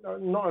think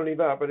not only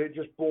that, but it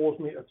just bores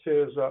me to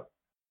tears that,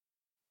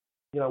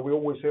 we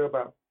always hear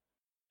about,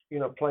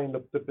 playing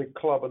the big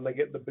club and they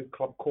get the big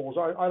club calls.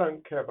 I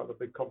don't care about the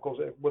big club calls,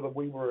 whether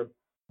we're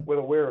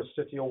a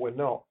City or we're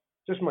not.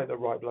 Just make the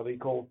right bloody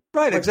call.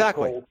 Right,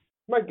 exactly.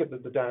 Make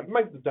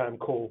the damn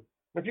call.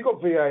 If you've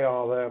got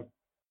VAR there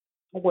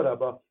or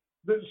whatever,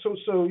 so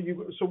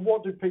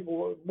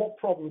what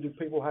problem do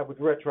people have with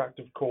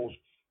retroactive calls?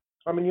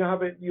 I mean, you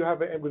have it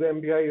with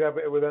NBA, you have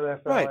it with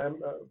NFL, right.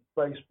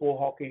 Baseball,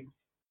 hockey.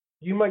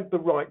 You make the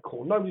right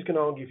call. Nobody's going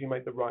to argue if you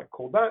make the right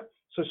call.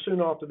 So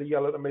soon after the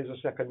yellow, that means a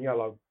second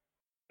yellow.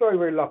 Very,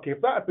 very lucky.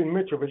 If that had been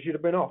Mitrovic, you'd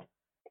have been off.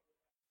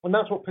 And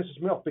that's what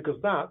pisses me off because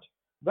that's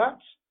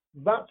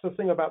the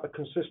thing about the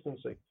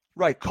consistency.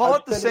 Right. Call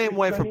it the same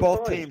way for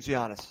both teams,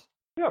 Giannis.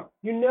 Yeah.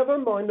 You never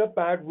mind a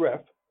bad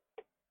ref,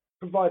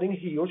 providing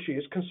he or she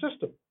is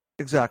consistent.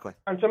 Exactly.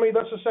 And to me,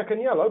 that's a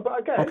second yellow. But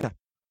again,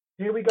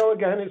 Here we go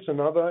again. It's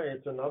another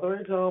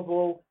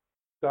example.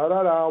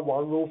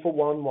 One rule for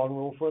one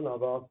rule for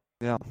another.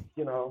 Yeah.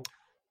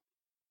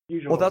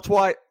 Usual. Well, that's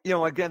why,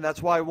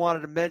 that's why I wanted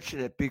to mention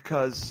it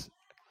because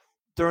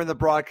during the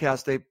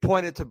broadcast, they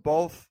pointed to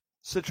both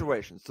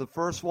situations, the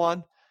first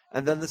one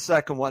and then the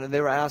second one, and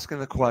they were asking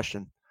the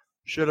question,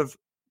 should have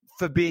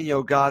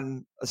Fabinho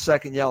gotten a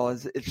second yellow?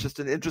 It's just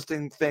an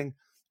interesting thing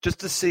just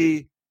to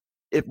see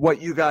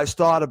what you guys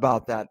thought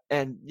about that.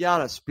 And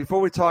Giannis, before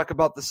we talk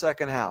about the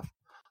second half,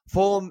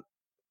 Fulham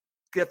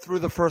get through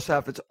the first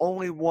half. It's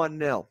only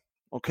 1-0,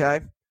 okay?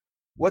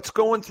 What's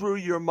going through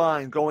your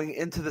mind going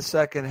into the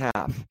second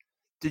half?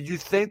 Did you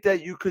think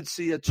that you could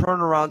see a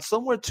turnaround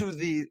similar to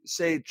the,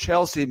 say,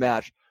 Chelsea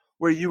match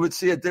where you would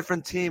see a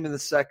different team in the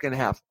second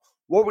half?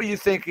 What were you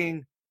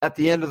thinking at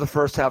the end of the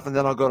first half? And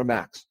then I'll go to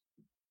Max.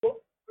 Well,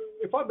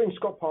 if I'd been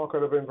Scott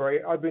Parker,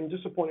 I'd been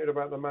disappointed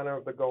about the manner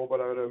of the goal,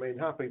 but I would have been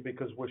happy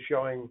because we're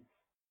showing,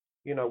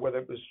 whether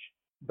it was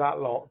that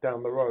lot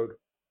down the road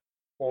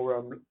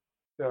or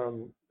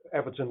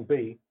Everton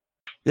B.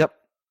 Yep.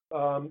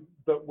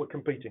 That we're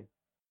competing.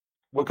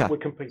 We're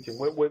competing.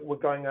 We're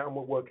going out and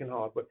we're working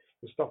hard. But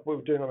the stuff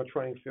we're doing on the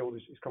training field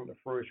is coming to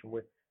fruition.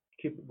 We're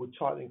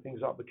tightening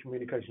things up. The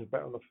communication is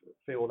better on the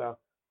field. Our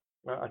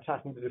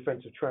attacking the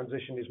defensive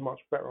transition is much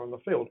better on the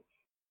field.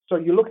 So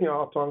you're looking at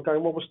our time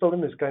going, well, we're still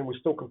in this game. We're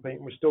still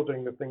competing. We're still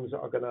doing the things that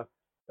are going to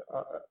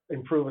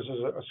improve us as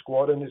a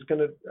squad. And it's going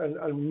to,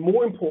 and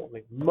more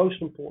importantly,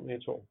 most importantly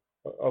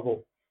of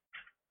all,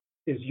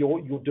 is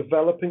you're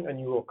developing and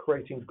you're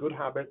creating good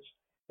habits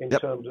in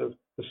terms of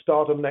the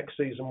start of next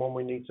season when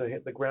we need to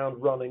hit the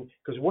ground running.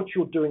 Because what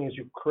you're doing is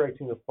you're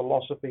creating a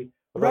philosophy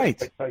of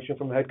expectation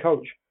from the head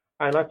coach.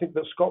 And I think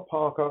that Scott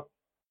Parker,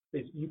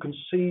 you can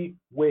see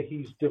where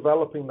he's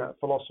developing that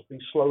philosophy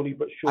slowly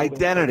but surely.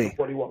 Identity.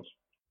 What he wants.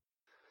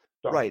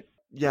 So. Right.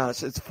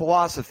 Yes, it's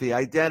philosophy,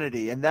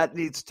 identity, and that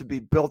needs to be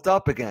built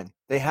up again.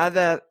 They had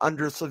that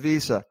under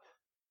Slavisa.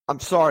 I'm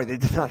sorry, they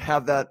did not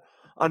have that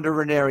under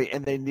Ranieri,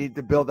 and they need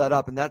to build that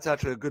up, and that's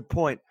actually a good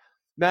point.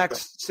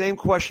 Max, same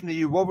question to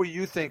you. What were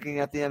you thinking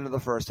at the end of the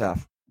first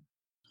half?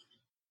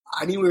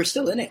 I mean, we were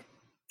still in it,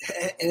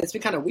 and it's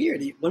been kind of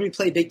weird. When we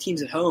play big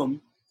teams at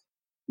home,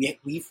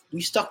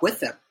 we stuck with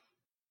them.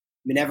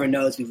 I mean, everyone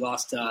knows we've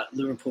lost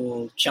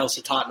Liverpool,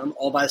 Chelsea, Tottenham,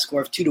 all by a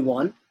score of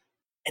 2-1,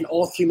 and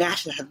all 3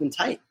 matches have been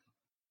tight.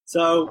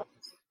 So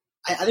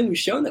I think we've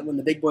shown that when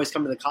the big boys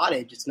come to the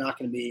cottage, it's not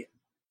going to be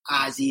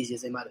as easy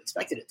as they might have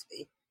expected it to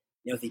be,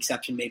 with the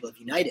exception maybe of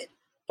United.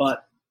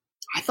 But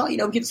I thought, we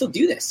can still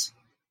do this.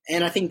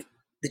 And I think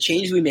the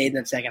changes we made in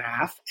that second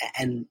half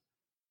and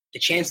the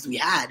chances we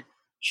had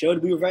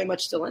showed we were very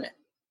much still in it.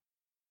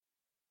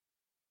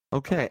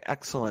 Okay,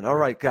 excellent. All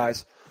right,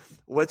 guys,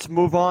 let's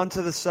move on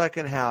to the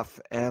second half.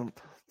 And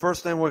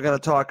first thing we're going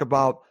to talk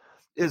about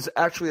is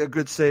actually a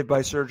good save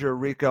by Sergio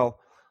Rico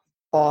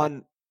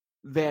on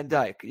Van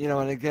Dijk.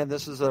 And again,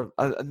 this is a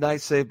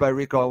nice save by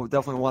Rico. I would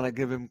definitely want to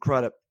give him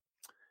credit.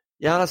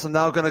 Giannis, I'm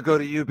now going to go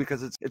to you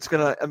because it's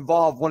going to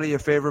involve one of your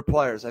favorite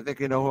players. I think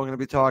you know who I'm going to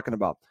be talking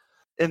about.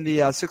 In the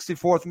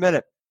 64th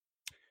minute,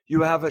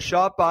 you have a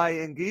shot by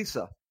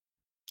Anguissa.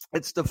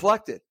 It's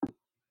deflected,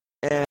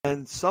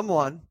 and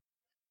someone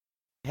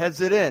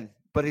heads it in,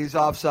 but he's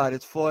offside.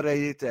 It's Flore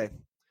Ite.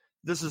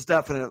 This is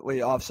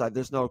definitely offside.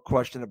 There's no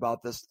question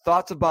about this.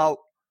 Thoughts about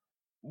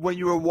when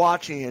you were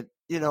watching it,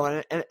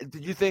 and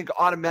did you think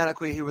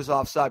automatically he was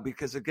offside?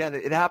 Because, again,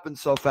 it happened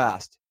so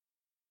fast.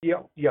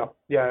 Yeah.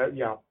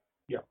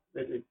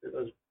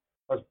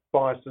 As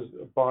biased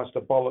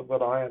a bollock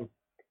that I am,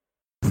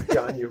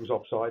 I knew it was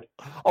offside.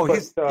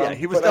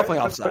 He was definitely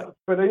offside.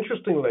 But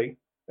interestingly,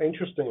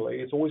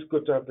 it's always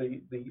good to have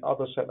the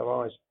other set of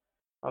eyes.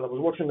 And I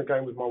was watching the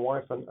game with my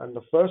wife, and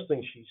the first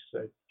thing she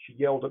said, she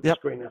yelled at the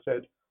screen and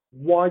said,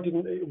 "Why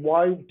didn't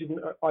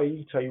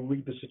Aite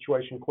read the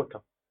situation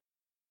quicker?"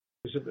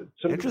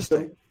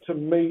 Interesting. To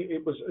me,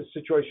 it was a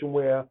situation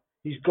where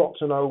he's got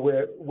to know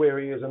where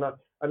he is, and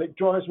it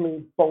drives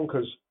me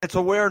bonkers. It's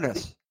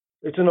awareness.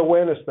 It's an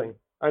awareness thing,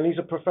 and he's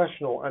a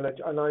professional. And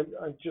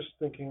I'm just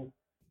thinking,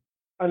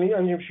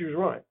 and she was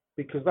right,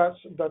 because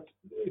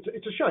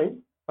it's a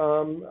shame. I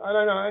don't know.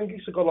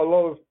 Anguissa got a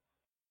lot of,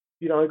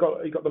 he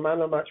got the man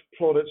of the match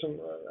plaudits,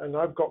 and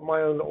I've got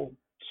my own little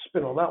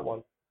spin on that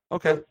one.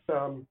 Okay.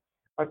 But,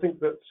 I think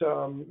that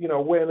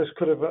awareness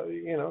could have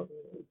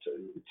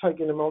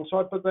taken him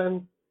onside, but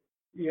then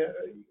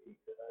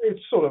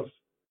it's sort of,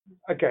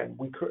 again,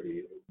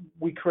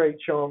 we create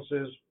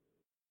chances,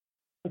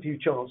 a few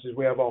chances.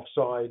 We have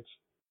offsides.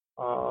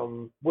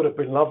 Would have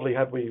been lovely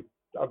had we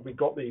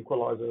got the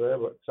equaliser there,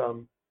 but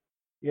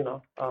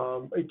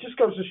it just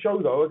goes to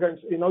show, though,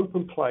 in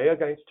open play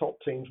against top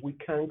teams, we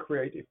can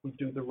create if we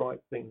do the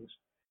right things,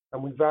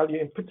 and we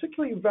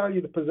particularly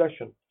value the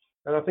possession.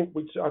 And I think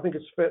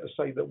it's fair to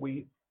say that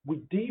we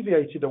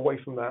deviated away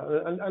from that.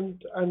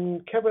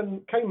 And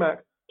Kevin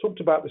K-Mac talked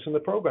about this in the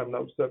program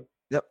notes that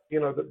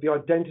that the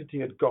identity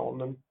had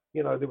gone, and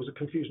there was a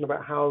confusion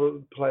about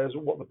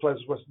what the players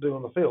were supposed to do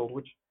on the field,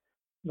 which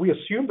we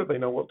assume that they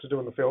know what to do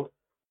on the field,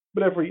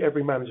 but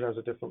every manager has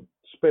a different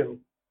spin.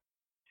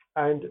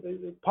 And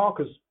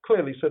Parker's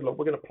clearly said, look,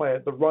 we're going to play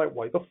it the right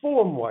way, the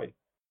Fulham way,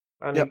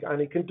 and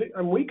he can do,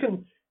 and we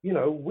can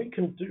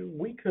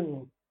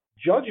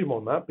judge him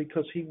on that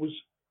because he was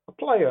a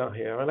player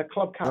here and a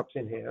club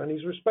captain here, and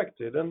he's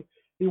respected, and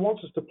he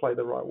wants us to play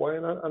the right way,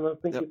 and I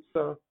think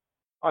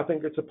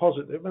it's a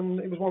positive, and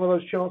it was one of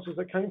those chances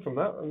that came from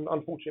that, and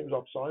unfortunately it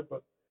was offside,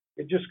 but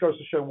it just goes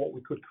to show what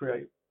we could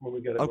create when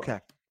we get it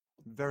right.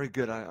 Very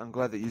good. I'm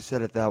glad that you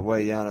said it that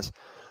way, Giannis.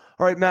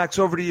 All right, Max,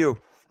 over to you.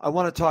 I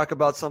want to talk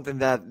about something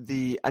that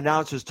the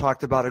announcers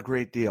talked about a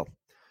great deal.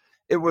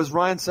 It was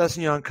Ryan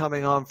Sessegnon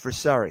coming on for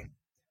Sarri.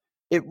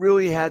 It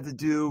really had to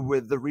do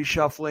with the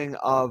reshuffling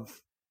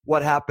of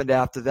what happened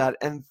after that,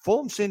 and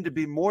Fulham seemed to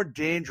be more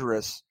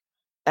dangerous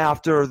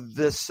after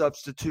this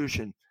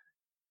substitution.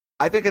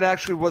 I think it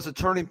actually was a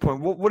turning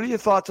point. What are your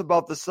thoughts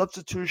about the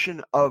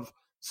substitution of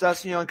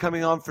Sessegnon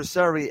coming on for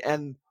Sarri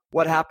and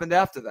what happened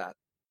after that?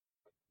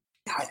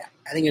 I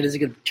think it is a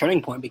good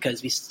turning point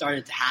because we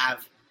started to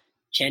have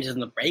chances in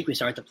the break. We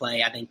started to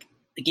play. I think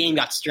the game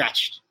got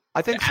stretched.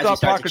 I think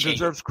Scott Parker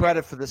deserves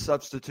credit for the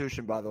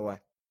substitution, by the way.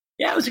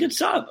 Yeah, it was a good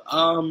sub.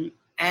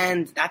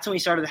 And that's when we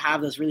started to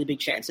have those really big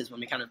chances, when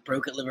we kind of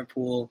broke at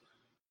Liverpool.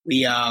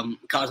 We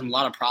caused them a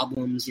lot of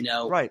problems,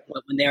 right.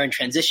 when they're in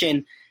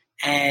transition.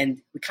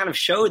 And we kind of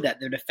showed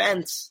that their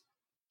defense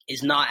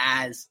is not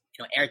as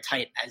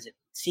airtight as it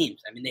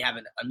seems. I mean, they have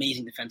an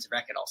amazing defensive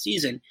record all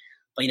season.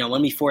 But,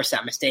 when we forced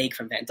that mistake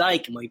from Van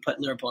Dijk and when we put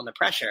Liverpool under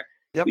pressure,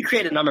 we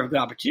created a number of good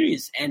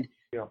opportunities. And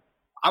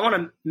I want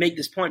to make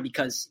this point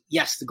because,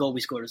 yes, the goal we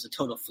scored was a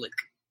total fluke,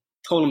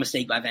 total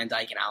mistake by Van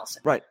Dijk and Alisson.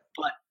 Right.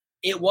 But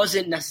it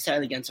wasn't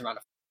necessarily against a run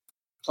of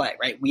play,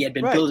 right? We had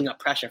been building up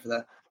pressure for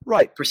the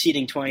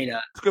preceding 20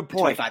 to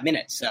 25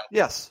 minutes. So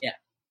yes. Yeah.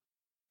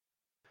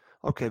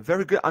 Okay,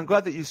 very good. I'm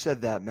glad that you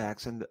said that,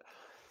 Max. And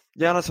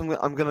Giannis,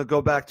 I'm going to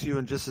go back to you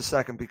in just a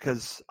second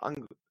because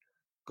I'm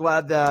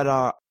glad that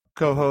our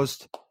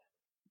co-host,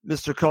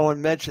 Mr.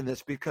 Cohen, mentioned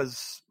this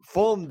because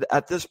Fulham,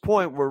 at this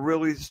point, were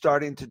really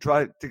starting to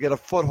try to get a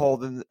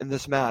foothold in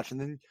this match.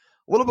 And then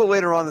a little bit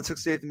later on in the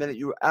 68th minute,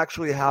 you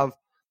actually have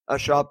a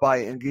shot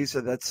by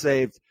Anguissa that's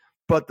saved.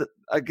 But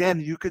again,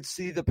 you could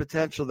see the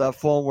potential that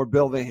Fulham were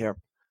building here.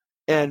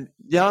 And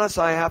Giannis,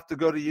 I have to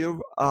go to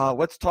you.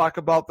 Let's talk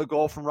about the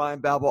goal from Ryan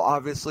Babel.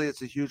 Obviously,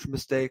 it's a huge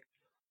mistake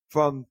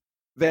from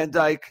Van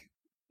Dijk.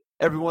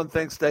 Everyone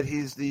thinks that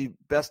he's the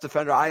best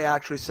defender. I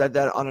actually said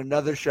that on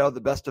another show,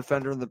 the best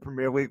defender in the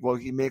Premier League. Well,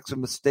 he makes a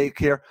mistake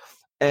here.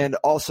 And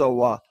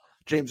also,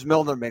 James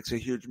Milner makes a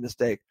huge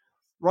mistake.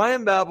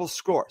 Ryan Babel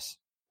scores.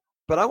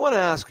 But I want to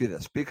ask you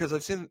this because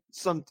I've seen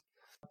some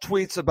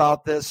tweets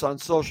about this on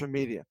social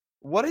media.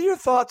 What are your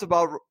thoughts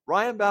about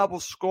Ryan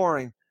Babel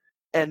scoring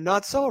and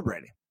not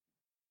celebrating?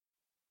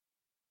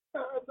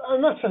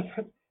 And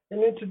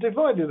it's a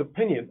divided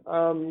opinion.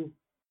 A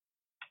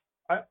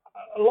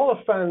lot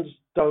of fans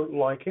don't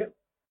like it.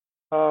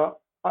 I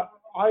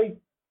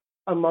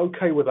am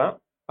okay with that.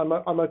 I'm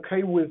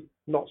okay with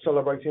not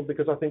celebrating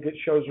because I think it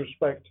shows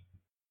respect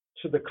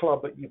to the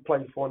club that you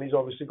play for, and he's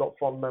obviously got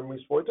fond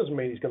memories for it. It doesn't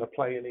mean he's going to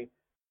play any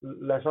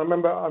less. I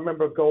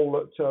remember a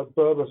goal that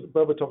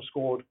Berbatov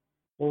scored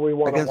when we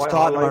won against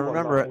Tottenham. I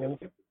remember it,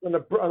 and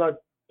a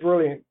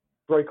brilliant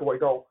breakaway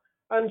goal.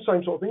 And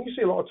same sort of thing. You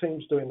see a lot of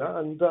teams doing that,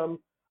 and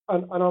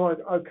I'm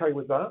okay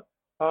with that.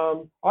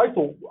 I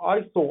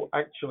thought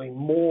actually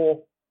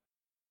more.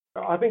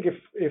 I think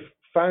if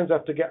fans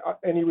have to get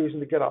any reason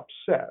to get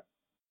upset,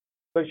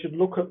 they should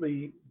look at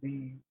the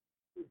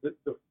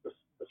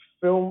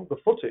film, the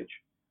footage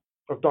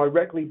of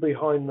directly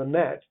behind the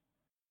net,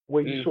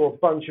 where you saw a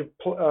bunch of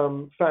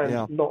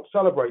fans not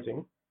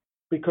celebrating,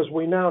 because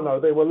we now know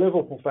they were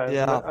Liverpool fans.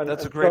 Yeah,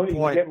 that's a great point.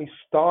 Don't get me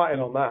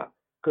started on that,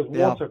 because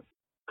what a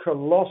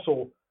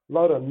colossal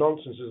load of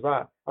nonsense is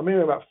that. I'm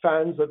hearing about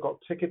fans that got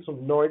tickets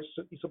from Norwich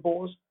City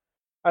supporters.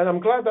 And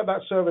I'm glad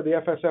that survey, the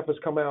FSF, has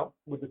come out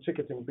with the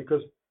ticketing,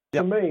 because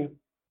to me,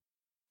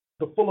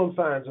 the Fulham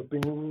fans have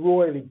been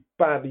royally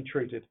badly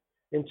treated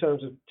in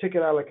terms of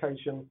ticket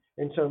allocation,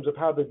 in terms of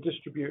how they're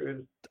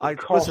distributed.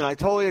 Listen, I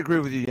totally agree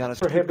with you, Giannis.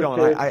 Keep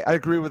going. I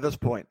agree with this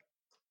point.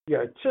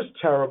 Yeah, it's just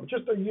terrible.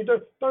 Just you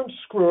don't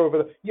screw over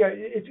the.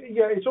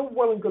 It's all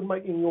well and good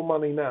making your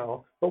money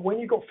now, but when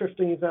you got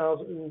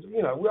 15,000,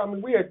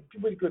 we had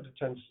really good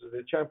attendance at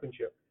the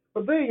Championship,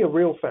 but they're your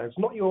real fans,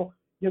 not your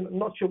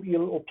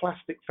little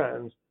plastic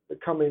fans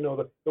that come in,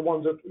 or the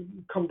ones that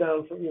come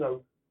down from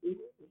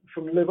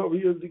Liverpool,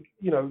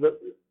 that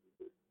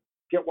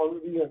get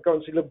one, go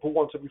and see Liverpool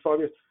once every 5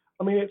 years.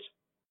 I mean,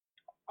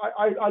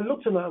 I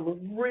looked at that and went,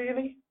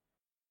 really.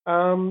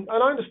 And I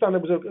understand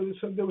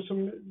there was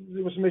some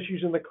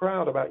issues in the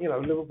crowd about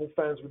Liverpool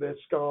fans with their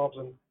scarves,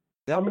 and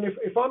I mean,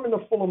 if I'm in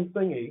a Fulham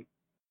thingy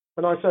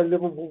and I say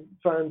Liverpool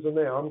fans are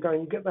there, I'm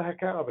going, get the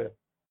heck out of here.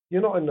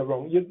 You're not in the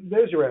wrong.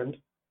 There's your end.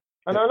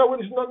 And I know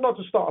it's not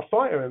to start a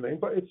fight or anything,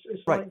 but it's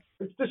like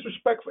it's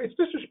disrespectful. It's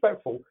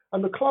disrespectful,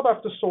 and the club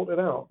have to sort it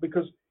out,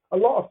 because a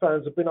lot of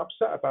fans have been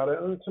upset about it,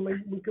 and to me,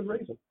 with good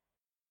reason.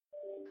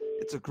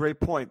 It's a great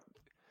point.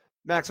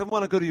 Max, I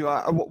want to go to you.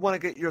 I want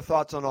to get your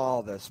thoughts on all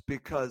of this,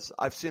 because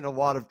I've seen a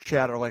lot of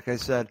chatter, like I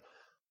said,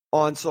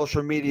 on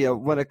social media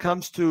when it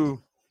comes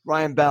to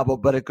Ryan Babel,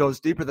 but it goes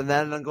deeper than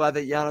that. And I'm glad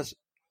that Giannis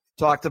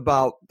talked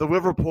about the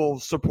Liverpool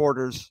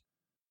supporters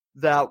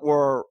that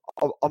were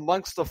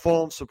amongst the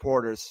Fulham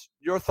supporters.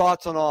 Your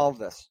thoughts on all of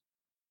this?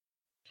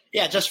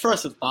 Yeah, just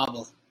first with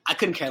Babel, I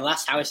couldn't care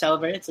less how he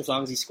celebrates as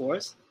long as he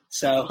scores.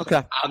 So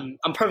I'm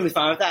perfectly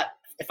fine with that.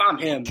 If I'm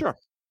him, sure,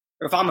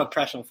 or if I'm a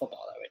professional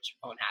footballer, which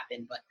won't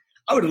happen, but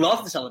I would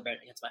love to celebrate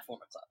against my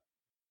former club.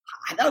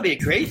 That would be a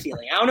great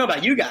feeling. I don't know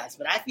about you guys,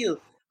 but I feel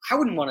I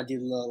wouldn't want to do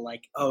the little,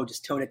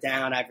 just tone it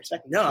down. I have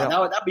respect. No, that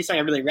would be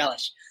something I really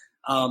relish.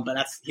 But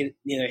that's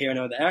neither here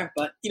nor there.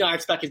 But, I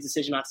respect his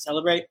decision not to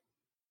celebrate.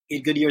 He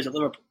had good years at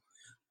Liverpool.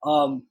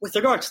 With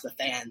regards to the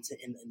fans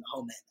in the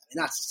home end, I mean,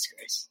 that's a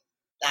disgrace.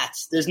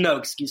 There's no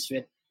excuse for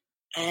it.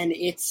 And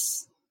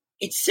it's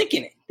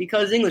sickening,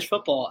 because English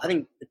football, I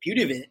think the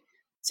beauty of it is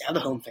you have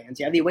the home fans,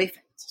 you have the away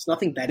fans. It's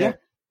nothing better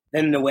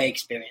than an away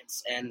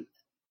experience. And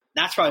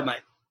that's probably my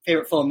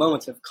favorite Fulham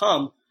moments have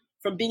come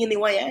from being in the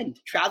away end,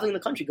 traveling the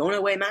country, going to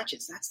away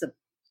matches.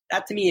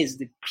 That to me is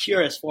the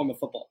purest form of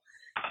football.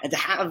 And to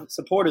have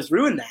supporters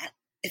ruin that,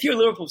 if you're a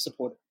Liverpool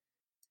supporter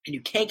and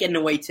you can't get an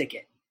away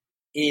ticket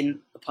in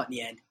the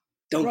Putney End,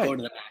 don't go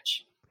to the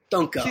match.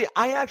 Don't go. See,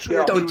 I actually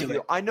agree with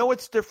you. I know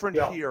it's different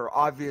Yeah. here,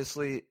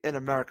 obviously, in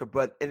America,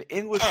 but in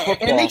English football...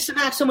 And it makes the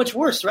match so much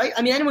worse, right?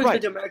 I mean, anyone who's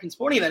been to an American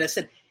sporting event has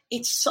said,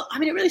 it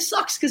really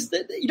sucks because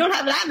you don't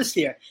have an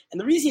atmosphere. And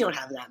the reason you don't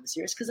have an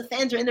atmosphere is because the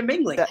fans are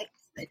intermingling.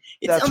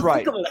 It's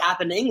unthinkable to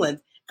happen in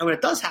England. And when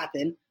it does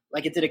happen,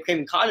 like it did at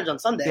Craven Cottage on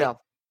Sunday,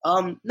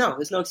 no,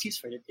 there's no excuse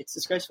for it. It's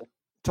disgraceful.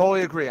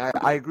 Totally agree.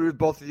 I agree with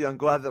both of you. I'm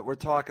glad that we're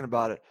talking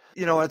about it.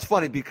 You know, it's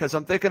funny because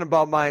I'm thinking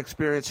about my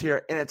experience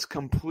here, and it's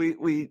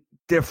completely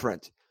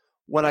different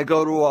when I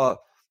go to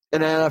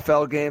an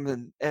NFL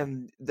game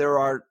and there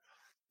are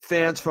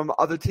fans from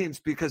other teams,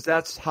 because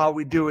that's how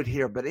we do it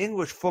here. But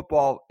English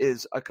football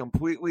is a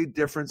completely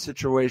different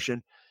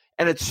situation,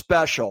 and it's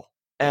special.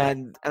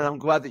 And I'm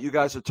glad that you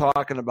guys are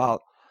talking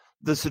about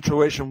the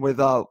situation with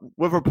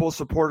Liverpool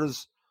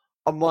supporters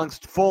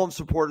amongst Fulham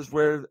supporters,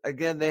 where,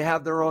 again, they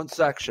have their own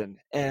section.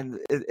 And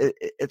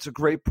it's a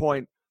great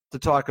point to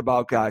talk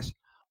about, guys.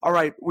 All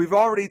right, we've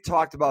already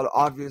talked about,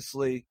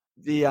 obviously,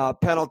 the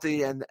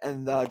penalty and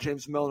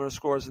James Milner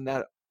scores, and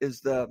that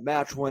is the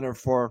match winner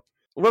for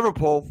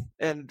Liverpool.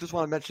 And just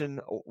want to mention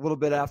a little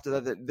bit after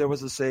that there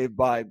was a save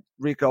by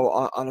Rico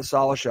on a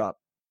Salah shot.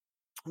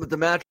 But the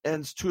match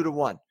ends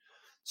 2-1.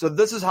 So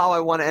this is how I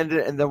want to end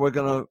it, and then we're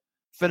going to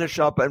finish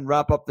up and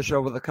wrap up the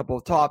show with a couple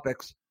of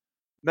topics.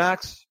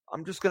 Max,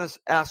 I'm just going to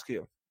ask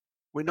you.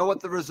 We know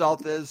what the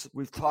result is.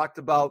 We've talked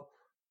about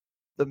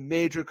the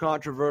major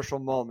controversial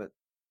moment.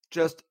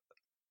 Just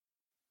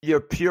your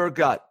pure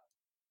gut.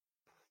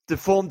 Did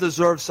Fulham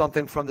deserve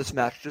something from this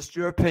match? Just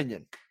your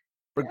opinion,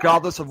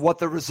 regardless of what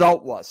the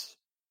result was.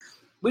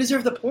 We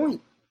deserve the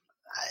point.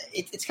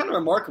 It's kind of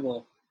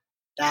remarkable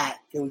that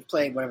we've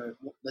played whatever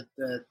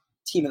the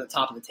team at the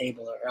top of the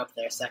table are up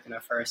there, second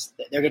or first.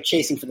 They're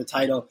chasing for the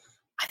title.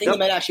 I think they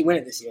might actually win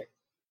it this year.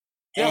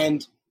 Yeah.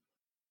 And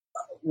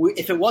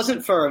if it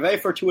wasn't for a very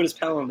fortuitous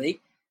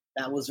penalty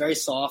that was very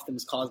soft and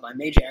was caused by a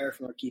major error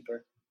from our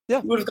keeper, we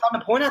would have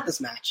gotten a point at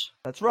this match.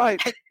 That's right.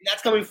 And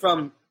that's coming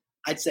from,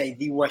 I'd say,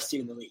 the worst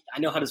team in the league. I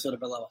know Huddersfield are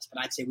below us,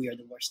 but I'd say we are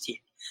the worst team.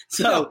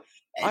 So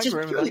just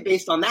purely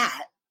based on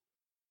that,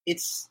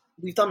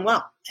 we've done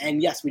well.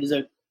 And yes, we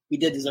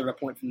did deserve a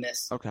point from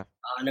this. Okay.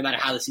 No matter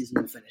how the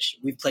season will finish.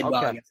 We've played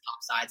well against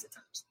top sides at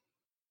times.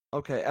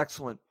 Okay,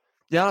 excellent.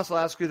 Giannis, I'll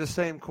ask you the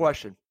same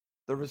question.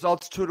 The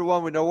result's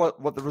 2-1. We know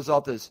what the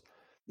result is.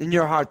 In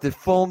your heart, did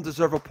Fulham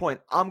deserve a point?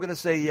 I'm going to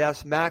say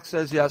yes. Max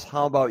says yes.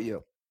 How about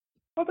you?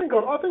 I think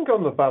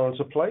on the balance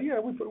of play,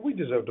 we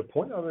deserved a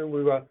point. I mean,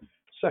 we were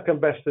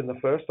second best in the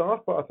first half,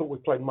 but I thought we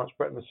played much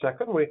better in the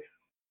second.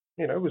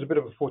 It was a bit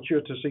of a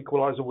fortuitous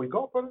equaliser we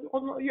got, but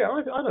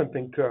I don't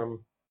think.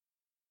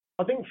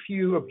 I think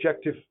few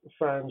objective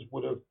fans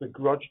would have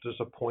begrudged us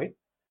a point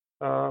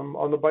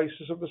on the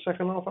basis of the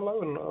second half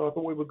alone. I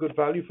thought we were good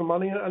value for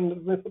money,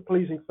 and the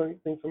pleasing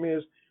thing for me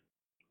is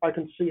I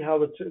can see how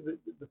the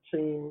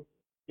team,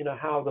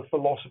 how the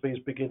philosophy is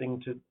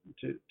beginning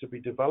to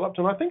be developed,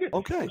 and I think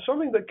it's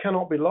something that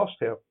cannot be lost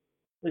here.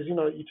 Is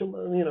we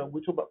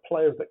talk about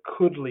players that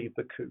could leave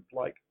the coop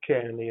like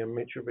Kearney and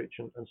Mitrovic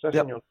and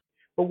Sessegnon. Yep.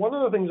 But one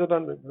of the things I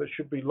don't think that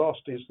should be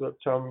lost is that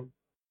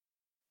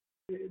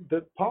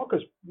that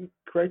Parker's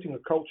creating a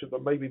culture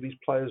that maybe these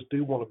players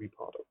do want to be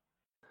part of.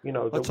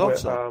 Let's hope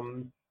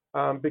so.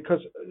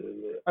 Because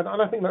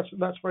I think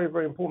that's very,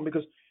 very important,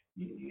 because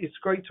it's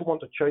great to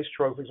want to chase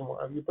trophies and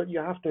what have you, but you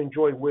have to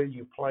enjoy where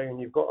you play, and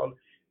you've got to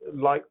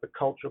like the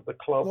culture of the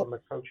club and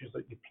the coaches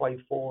that you play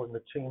for and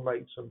the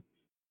teammates and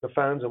the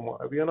fans and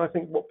what have you. And I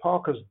think what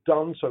Parker's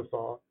done so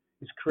far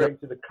is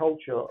created a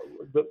culture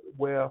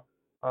where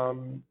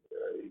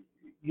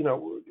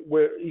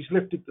he's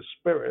lifted the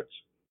spirits,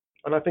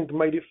 and I think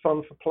made it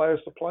fun for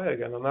players to play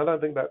again. And I don't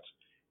think that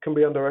can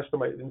be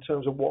underestimated in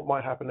terms of what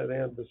might happen at the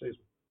end of the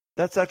season.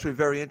 That's actually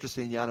very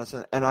interesting, Giannis,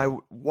 and I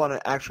want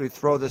to actually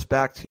throw this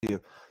back to you,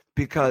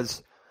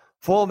 because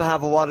Fulham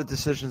have a lot of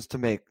decisions to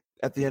make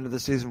at the end of the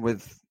season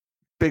with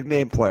big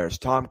name players,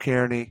 Tom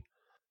Kearney,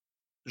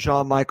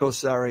 Jean-Michael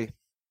Seri,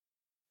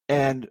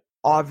 and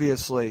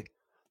obviously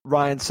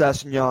Ryan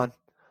Sessegnon.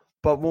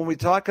 But when we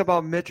talk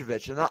about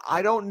Mitrovic, and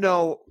I don't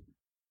know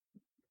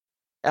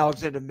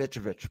Alexander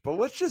Mitrovic, but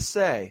let's just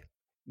say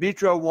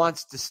Mitro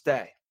wants to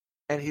stay,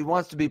 and he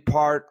wants to be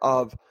part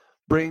of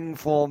bringing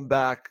Fulham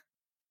back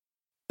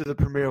to the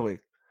Premier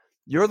League.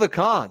 You're the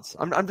cons.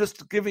 I'm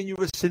just giving you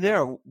a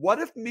scenario. What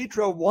if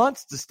Mitro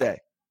wants to stay?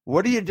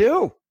 What do? You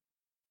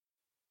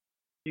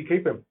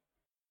keep him.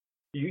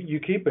 You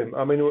keep him.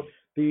 I mean,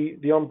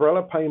 the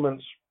umbrella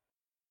payments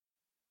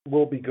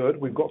will be good.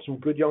 We've got some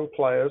good young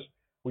players.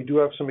 We do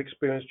have some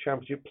experienced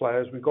championship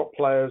players. We've got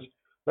players.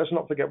 Let's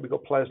not forget, we've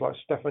got players like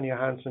Stefan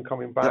Johansson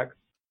coming back.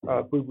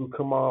 Bubu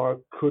Kamara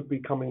could be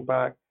coming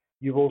back.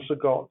 You've also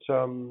got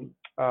Rui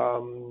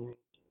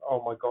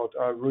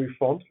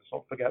Font. Let's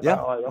not forget that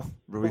either.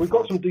 We've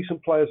got some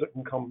decent players that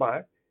can come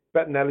back.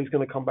 Bettinelli's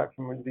going to come back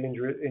from the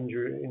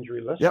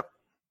injury list. Yep.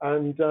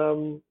 And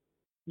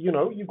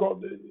you've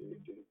got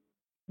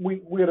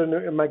we had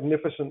a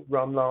magnificent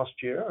run last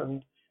year,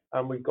 and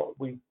we got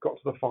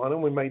to the final,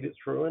 and we made it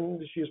through, and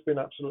this year's been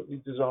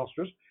absolutely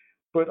disastrous.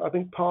 But I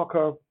think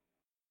Parker's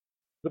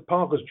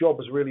job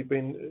has really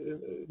been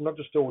not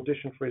just to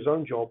audition for his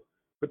own job,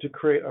 but to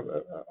create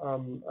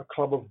a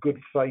club of good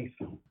faith.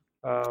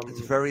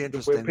 It's very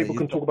interesting where people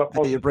can talk about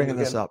politics. You're bringing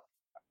this up,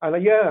 and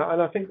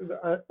I think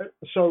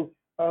so.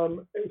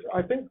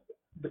 I think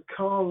the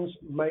Khans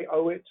may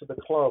owe it to the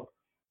club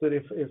that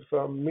if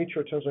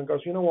Mitra turns and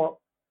goes, you know what,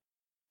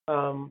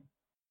 I'm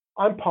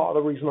part of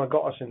the reason I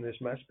got us in this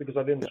mess because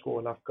I didn't score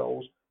enough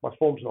goals. My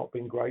form's not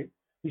been great.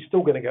 He's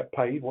still going to get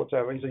paid,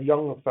 whatever. He's a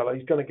young fella.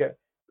 He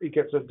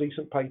gets a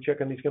decent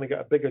paycheck, and he's going to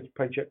get a bigger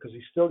paycheck because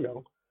he's still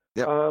young.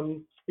 Yep.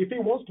 If he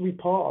wants to be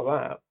part of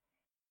that,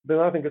 then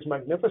I think it's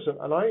magnificent,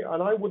 and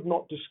I would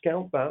not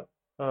discount that.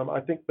 I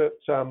think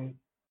that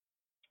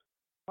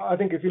I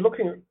think if you're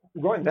looking at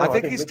right now, I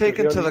think he's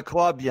taken to the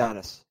club,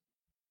 Giannis.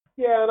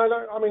 Yeah,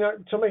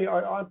 and to me,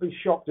 I'd be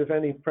shocked if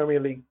any Premier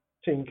League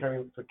team came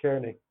in for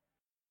Kearney.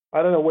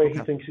 I don't know where he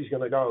thinks he's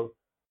going to go,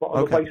 but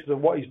on the basis of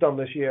what he's done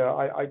this year,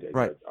 I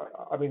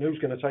mean, who's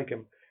going to take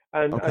him?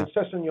 And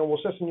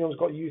Sessegnon's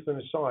got youth on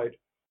his side,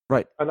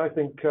 right? And I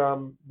think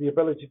the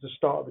ability to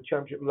start at the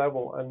championship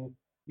level, and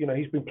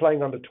he's been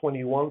playing under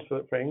 21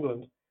 for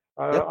England.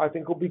 I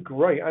think will be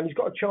great, and he's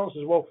got a chance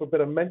as well for a bit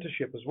of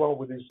mentorship as well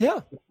with his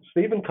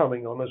Stephen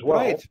coming on as well.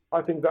 Right.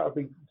 I think that would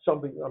be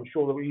something I'm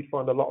sure that he'd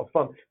find a lot of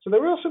fun. So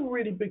there are some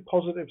really big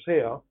positives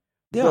here.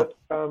 Yeah,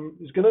 that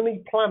is going to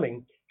need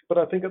planning, but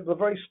I think at the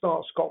very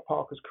start, Scott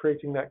Parker's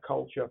creating that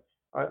culture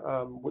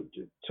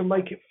to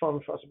make it fun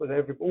for us, with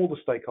all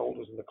the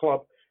stakeholders in the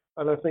club,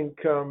 and I think.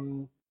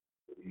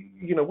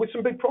 With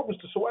some big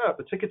problems to sort out.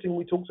 The ticketing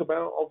we talked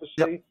about,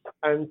 obviously,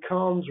 and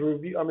Khan's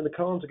review. I mean, the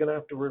Khans are going to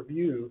have to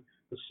review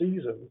the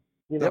season.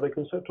 They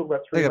can talk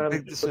about three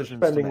managers, but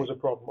spending was a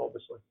problem,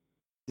 obviously.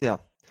 Yeah.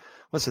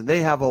 Listen, they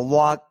have a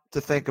lot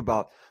to think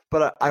about.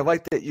 But I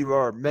like that you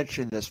are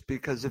mentioning this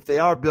because if they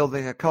are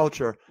building a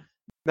culture,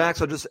 Max,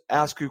 I'll just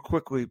ask you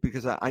quickly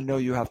because I know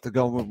you have to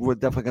go. We're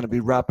definitely going to be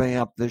wrapping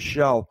up this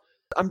show.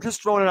 I'm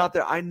just throwing it out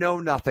there. I know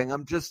nothing.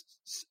 I'm just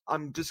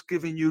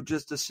giving you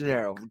just a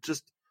scenario.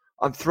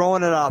 I'm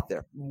throwing it out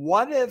there.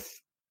 What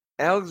if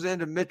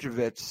Alexander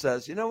Mitrovic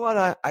says, you know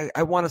what,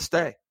 I want to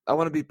stay. I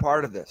want to be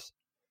part of this.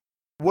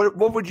 What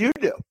would you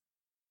do?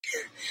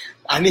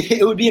 I mean,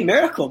 it would be a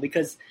miracle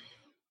because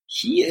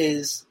he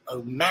is a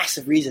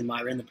massive reason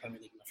why we're in the Premier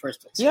League in the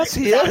first place. Yes,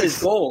 right? he Without is.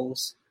 his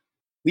goals,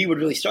 we would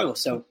really struggle.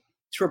 So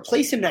to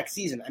replace him next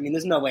season, I mean,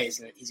 there's no way he's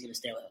going to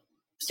stay with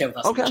us in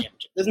the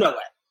championship. There's no way.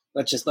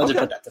 Let's just put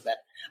that to bed.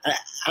 I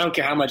don't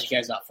care how much he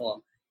cares about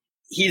Fulham.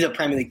 He's a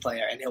Premier League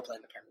player, and he'll play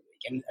in the Premier League.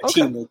 And a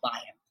team will buy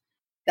him.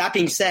 That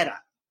being said,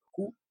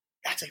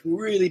 that's a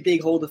really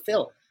big hole to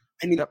fill.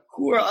 I mean,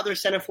 who are other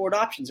center forward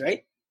options,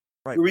 right?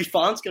 Rui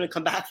Font's going to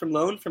come back from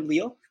loan from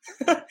Lille.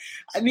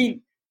 I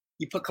mean,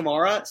 you put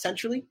Kamara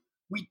centrally.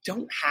 We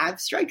don't have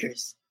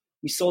strikers.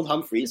 We sold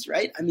Humphreys,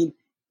 right? I mean,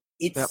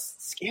 it's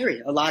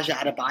scary. Elijah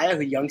Adebayo,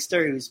 a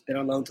youngster who's been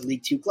on loan to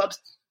League Two clubs.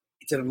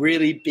 It's a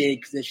really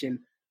big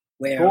position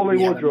where Coley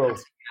Woodrow.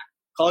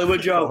 Oh,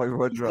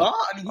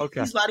 I mean,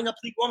 he's lighting up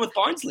League One with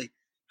Barnsley.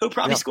 He'll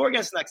probably score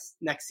against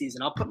next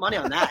season. I'll put money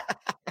on that.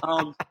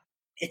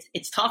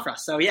 It's tough for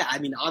us. So, yeah, I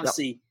mean,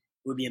 obviously it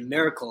would be a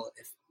miracle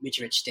if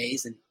Mitrovic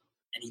stays and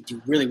he'd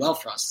do really well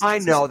for us. I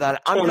know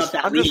that. I'm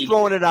just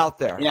throwing it out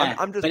there. Yeah,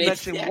 I'm just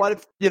mentioning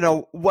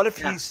what if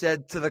he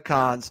said to the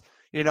Khans,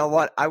 you know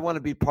what, I want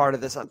to be part of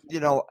this.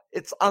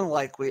 It's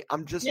unlikely.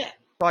 I'm just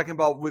talking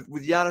about with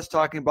Giannis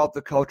talking about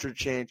the culture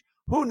change.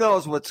 Who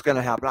knows what's going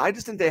to happen? I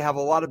just think they have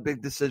a lot of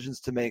big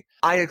decisions to make.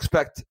 I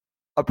expect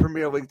a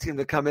Premier League team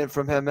to come in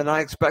from him, and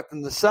I expect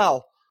them to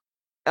sell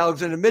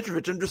Alexander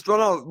Mitrovic. And just run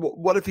out.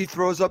 What if he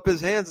throws up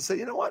his hands and say,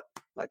 you know what,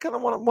 I kind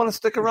of want to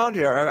stick around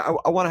here.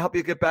 I want to help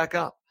you get back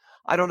up.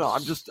 I don't know.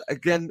 I'm just,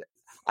 again,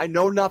 I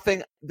know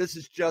nothing. This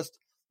is just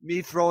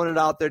me throwing it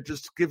out there,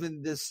 just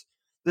giving this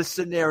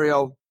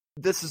scenario.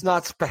 This is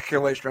not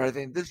speculation or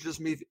anything. This is just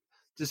me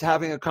just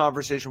having a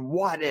conversation.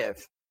 What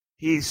if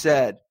he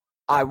said,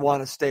 I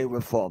want to stay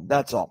with Fulham?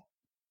 That's all.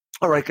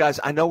 All right, guys,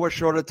 I know we're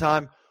short of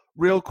time.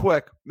 Real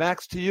quick,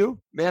 Max, to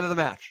you, man of the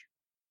match.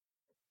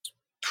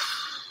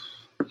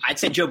 I'd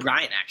say Joe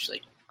Bryant,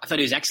 actually. I thought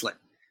he was excellent.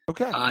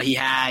 Okay. He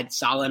had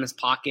Salah in his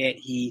pocket.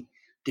 He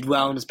did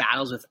well in his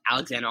battles with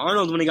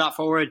Alexander-Arnold when he got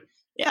forward.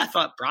 Yeah, I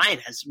thought Bryant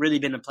has really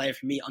been a player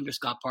for me under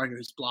Scott Parker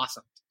who's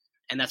blossomed,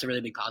 and that's a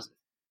really big positive.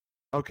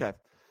 Okay.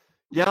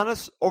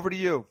 Giannis, over to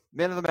you,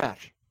 man of the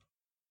match.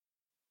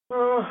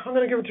 I'm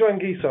going to give it to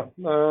Anguissa.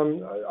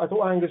 I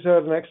thought Angus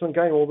had an excellent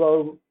game,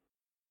 although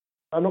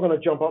I'm not going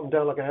to jump up and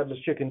down like a headless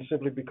chicken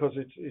simply because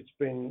it's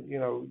been,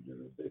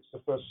 it's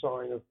the first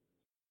sign of,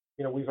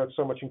 we've had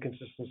so much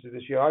inconsistency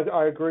this year.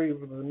 I agree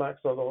with Max.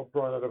 I thought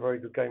Brian had a very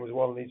good game as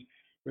well, and he's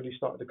really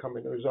started to come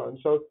into his own.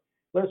 So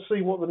let's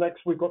see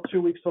we've got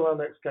 2 weeks till our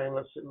next game.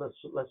 Let's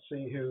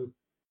see who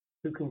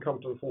can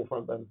come to the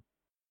forefront then.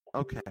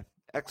 Okay,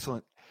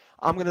 excellent.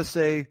 I'm going to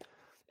say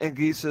and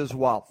Geese as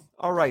well.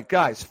 All right,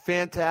 guys,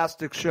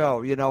 fantastic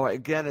show. You know,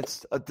 again,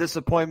 it's a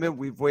disappointment.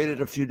 We've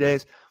waited a few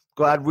days.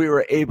 Glad we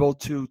were able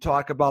to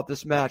talk about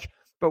this match,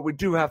 but we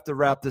do have to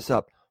wrap this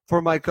up.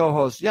 For my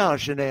co-hosts,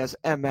 Janos Chaneas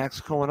and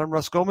Max Cohen, I'm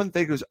Russ Goldman.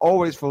 Thank you as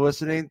always for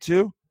listening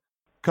to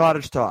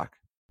Cottage Talk.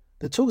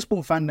 The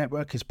TalkSport Fan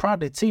Network is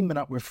proudly teaming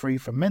up with Free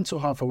for Mental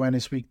Health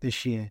Awareness Week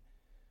this year.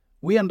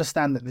 We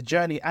understand that the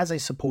journey as a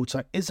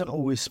supporter isn't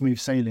always smooth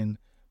sailing,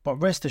 but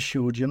rest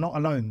assured you're not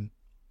alone.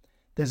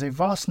 There's a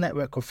vast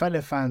network of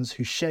fellow fans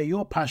who share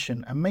your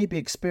passion and may be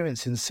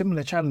experiencing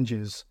similar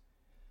challenges.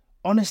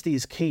 Honesty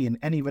is key in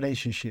any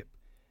relationship.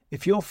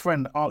 If your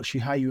friend asks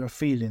you how you are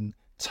feeling,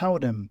 tell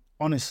them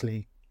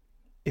honestly.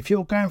 If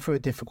you're going through a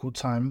difficult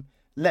time,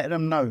 let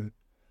them know.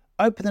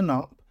 Opening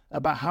up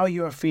about how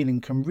you are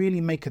feeling can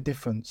really make a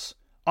difference.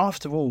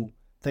 After all,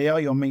 they are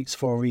your mates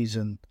for a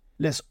reason.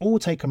 Let's all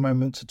take a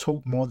moment to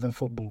talk more than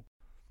football.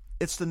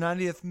 It's the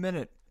 90th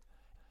minute,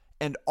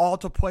 and all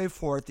to play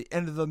for at the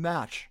end of the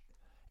match.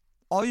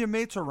 All your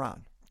mates are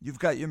around. You've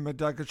got your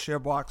McNugget share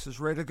boxes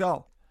ready to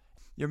go.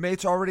 Your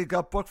mates already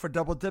got booked for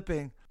double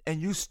dipping,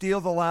 and you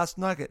steal the last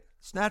nugget,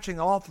 snatching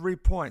all 3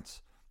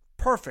 points.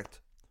 Perfect.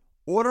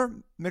 Order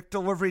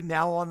McDelivery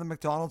now on the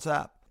McDonald's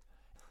app.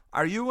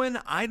 Are you in?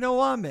 I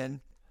know I'm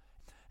in.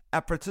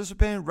 At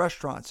participating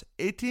restaurants,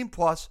 18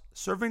 plus,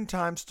 serving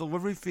times,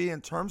 delivery fee,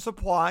 and terms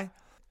apply.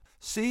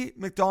 See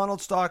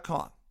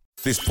McDonald's.com.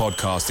 This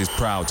podcast is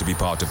proud to be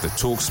part of the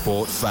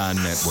TalkSport Fan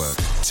Network.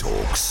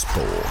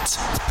 TalkSport.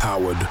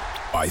 Powered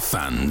by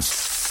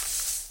fans.